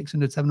about $600,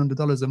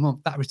 $700 a month.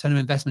 That return on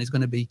investment is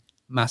going to be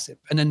massive.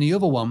 And then the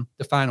other one,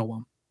 the final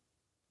one,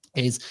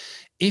 is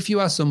if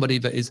you are somebody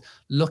that is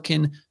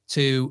looking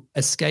to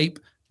escape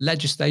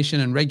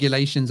legislation and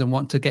regulations and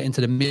want to get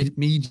into the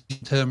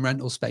medium-term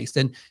rental space,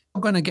 then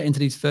you're going to get into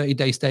these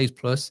 30-day stays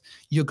plus.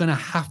 You're going to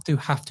have to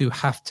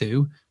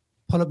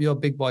pull up your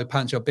big boy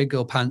pants, your big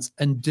girl pants,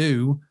 and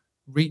do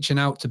reaching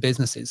out to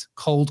businesses,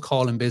 cold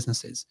calling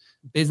businesses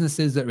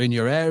that are in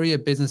your area,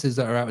 businesses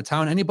that are out of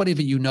town, anybody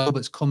that you know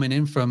that's coming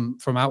in from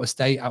out of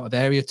state, out of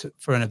area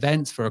for an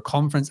event, for a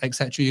conference,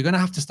 etc. You're going to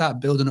have to start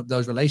building up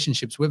those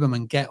relationships with them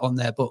and get on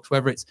their books,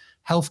 whether it's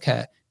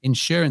healthcare,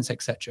 insurance,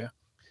 etc.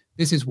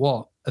 This is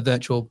what a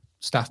virtual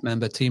staff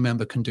member, team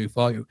member can do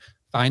for you.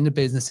 Find the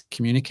business,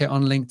 communicate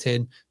on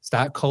LinkedIn,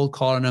 start cold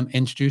calling them,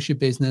 introduce your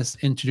business,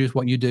 introduce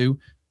what you do,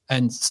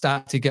 and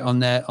start to get on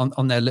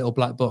their little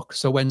black book.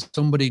 So when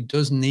somebody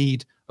does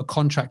need a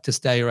contractor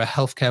stay or a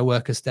healthcare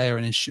worker stay or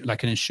an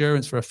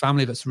insurance for a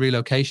family that's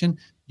relocation,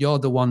 you're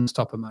the one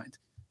top of mind.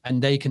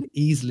 and they can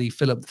easily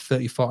fill up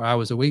 34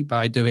 hours a week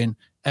by doing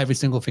every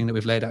single thing that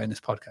we've laid out in this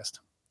podcast.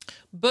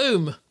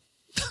 Boom.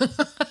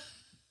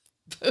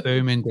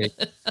 Boom indeed.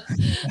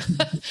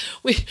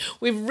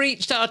 We've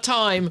reached our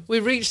time.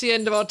 We've reached the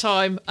end of our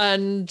time,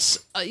 and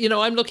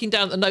I'm looking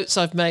down at the notes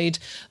I've made.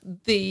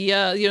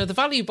 The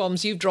value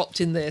bombs you've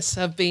dropped in this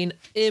have been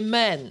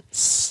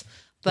immense.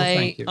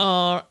 They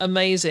are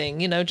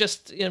amazing.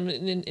 Just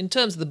in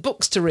terms of the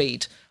books to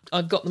read,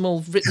 I've got them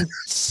all written.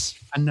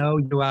 I know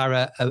you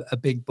are a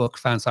big book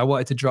fan, so I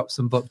wanted to drop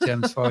some book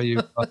gems for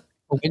you. But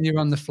when you're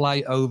on the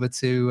flight over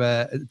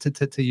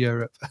to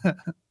Europe.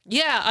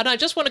 Yeah, and I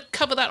just want to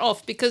cover that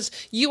off because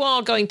you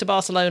are going to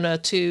Barcelona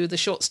to the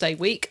short stay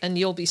week and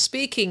you'll be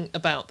speaking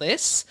about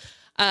this.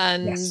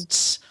 And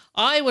yes.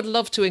 I would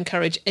love to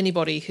encourage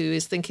anybody who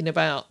is thinking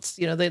about,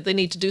 they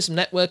need to do some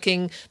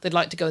networking, they'd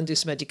like to go and do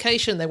some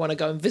education, they want to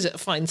go and visit a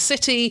fine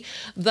city,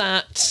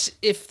 that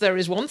if there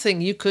is one thing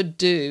you could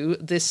do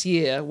this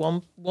year,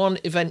 one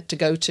event to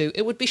go to,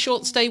 it would be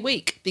short stay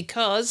week,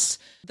 because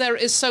there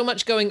is so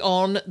much going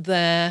on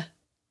there.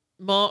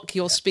 Mark,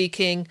 you're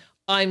speaking,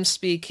 I'm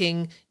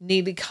speaking,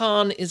 Neely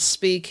Khan is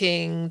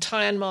speaking,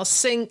 Tyanmar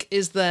Singh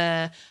is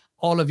there.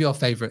 All of your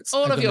favourites.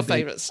 All of your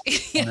favourites.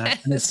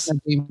 Yes. And it's going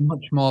to be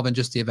much more than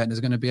just the event. There's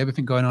going to be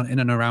everything going on in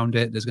and around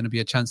it. There's going to be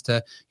a chance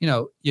to,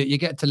 you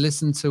get to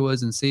listen to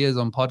us and see us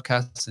on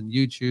podcasts and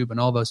YouTube and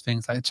all those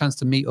things, like a chance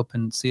to meet up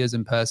and see us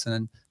in person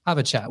and have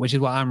a chat, which is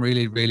what I'm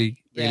really,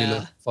 really, really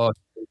looking forward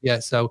to. Yeah,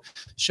 so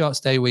short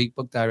stay week,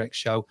 Book Direct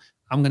show.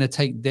 I'm going to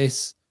take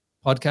this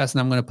podcast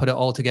and I'm going to put it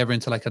all together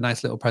into like a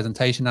nice little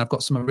presentation. I've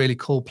got something really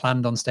cool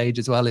planned on stage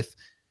as well, if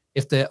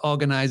the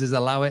organizers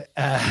allow it,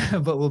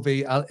 but we'll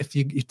be, if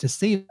you to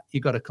see it, you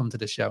got to come to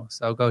the show.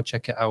 So go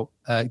check it out.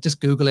 Just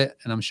Google it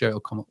and I'm sure it'll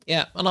come up.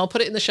 Yeah. And I'll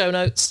put it in the show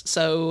notes.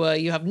 So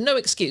you have no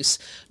excuse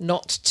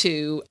not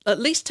to at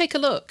least take a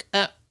look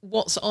at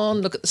what's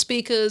on, look at the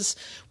speakers,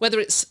 whether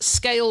it's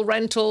scale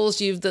rentals,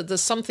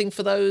 there's something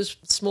for those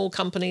small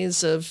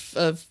companies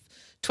of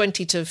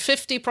 20 to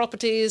 50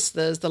 properties.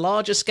 There's the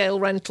larger scale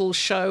rental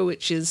show,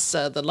 which is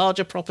the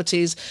larger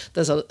properties.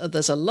 There's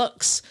a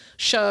Lux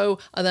show,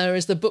 and there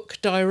is the Book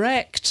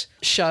Direct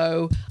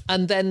show,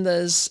 and then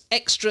there's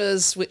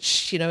extras,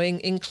 which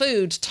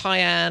include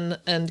Tyann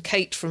and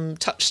Kate from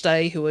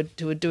Touchstay, who are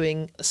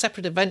doing a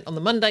separate event on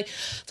the Monday.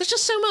 There's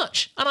just so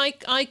much, and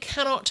I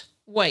cannot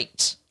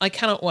wait. I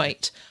can't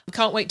wait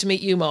to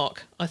meet you,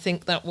 Mark. I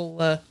think that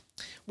will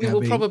we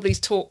will probably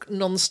talk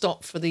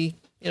non-stop for the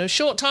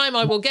short time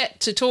I will get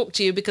to talk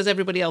to you, because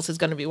everybody else is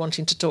going to be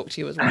wanting to talk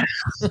to you as well.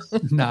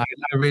 No,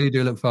 I really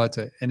do look forward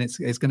to it. And it's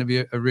going to be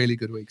a really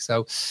good week.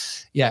 So,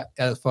 yeah,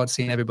 I look forward to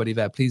seeing everybody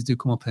there. Please do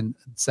come up and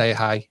say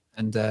hi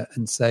and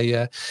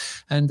say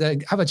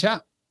and have a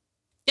chat.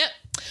 Yep.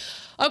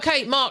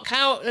 Okay, Mark,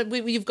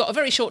 you've got a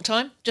very short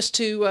time just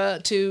to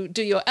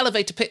do your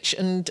elevator pitch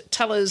and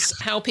tell us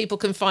how people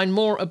can find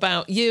more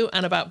about you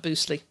and about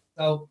Boostly.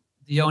 So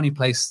the only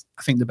place,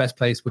 I think the best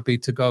place would be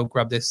to go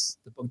grab the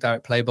Book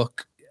Direct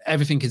Playbook.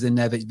 Everything is in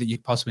there that you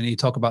possibly need to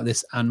talk about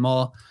this and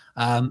more.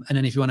 And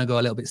then if you want to go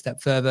a little bit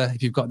step further,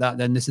 if you've got that,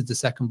 then this is the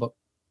second book.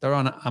 They're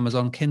on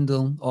Amazon,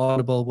 Kindle,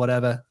 Audible,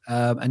 whatever.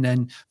 And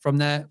then from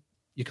there,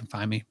 you can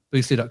find me,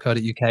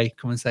 boostly.co.uk.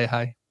 Come and say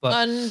hi.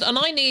 But and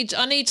I need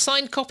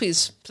signed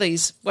copies,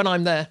 please, when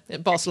I'm there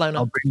at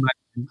Barcelona.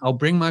 I'll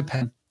bring my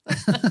pen.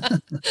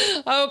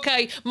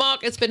 Okay,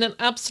 Mark, it's been an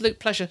absolute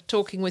pleasure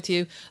talking with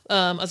you.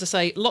 As I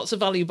say, lots of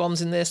value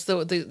bombs in this.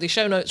 The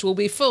show notes will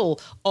be full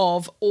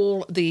of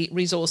all the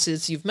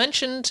resources you've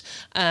mentioned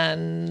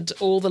and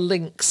all the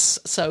links,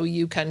 so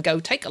you can go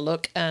take a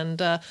look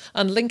and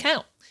link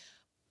out.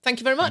 Thank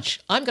you very much.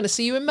 I'm going to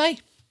see you in May.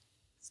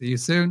 See you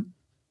soon.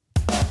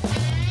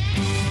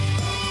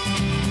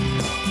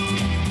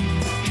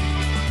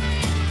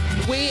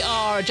 We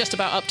are just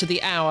about up to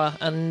the hour,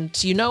 and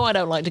I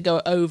don't like to go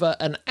over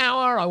an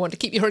hour. I want to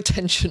keep your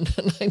attention,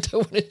 and I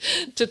don't want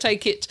to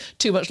take it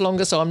too much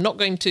longer, so I'm not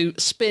going to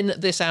spin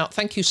this out.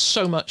 Thank you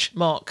so much,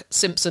 Mark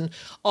Simpson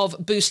of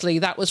Boostly.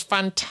 That was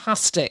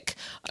fantastic.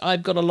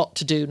 I've got a lot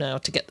to do now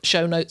to get the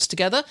show notes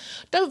together.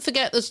 Don't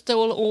forget there's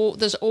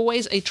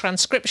always a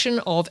transcription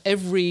of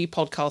every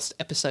podcast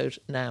episode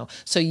now,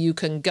 so you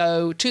can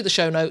go to the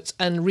show notes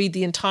and read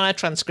the entire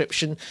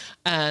transcription,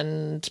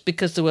 and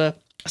because there were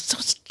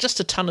just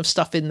a ton of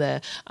stuff in there,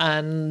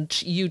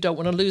 and you don't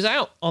want to lose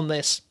out on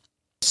this.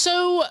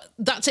 So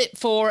that's it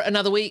for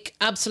another week.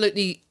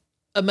 Absolutely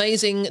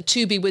amazing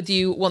to be with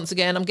you once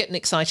again. I'm getting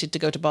excited to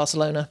go to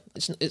Barcelona.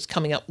 It's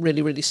coming up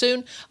really, really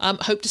soon.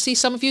 Hope to see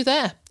some of you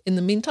there. In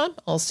the meantime,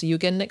 I'll see you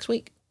again next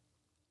week.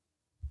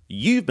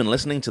 You've been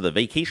listening to the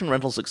Vacation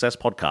Rental Success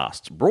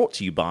Podcast, brought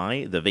to you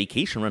by the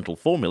Vacation Rental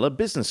Formula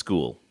Business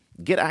School.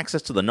 Get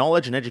access to the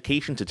knowledge and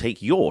education to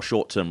take your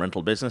short-term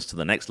rental business to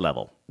the next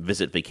level.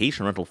 Visit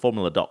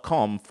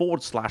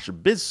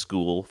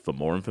vacationrentalformula.com/bizschool for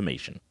more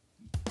information.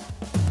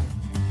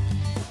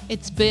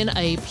 It's been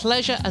a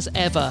pleasure as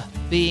ever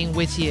being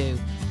with you.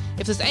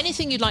 If there's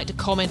anything you'd like to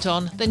comment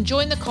on, then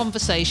join the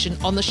conversation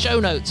on the show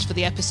notes for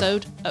the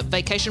episode at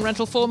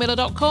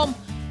vacationrentalformula.com.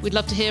 We'd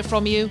love to hear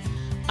from you.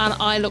 and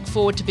I look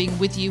forward to being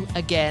with you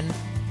again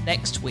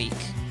next week.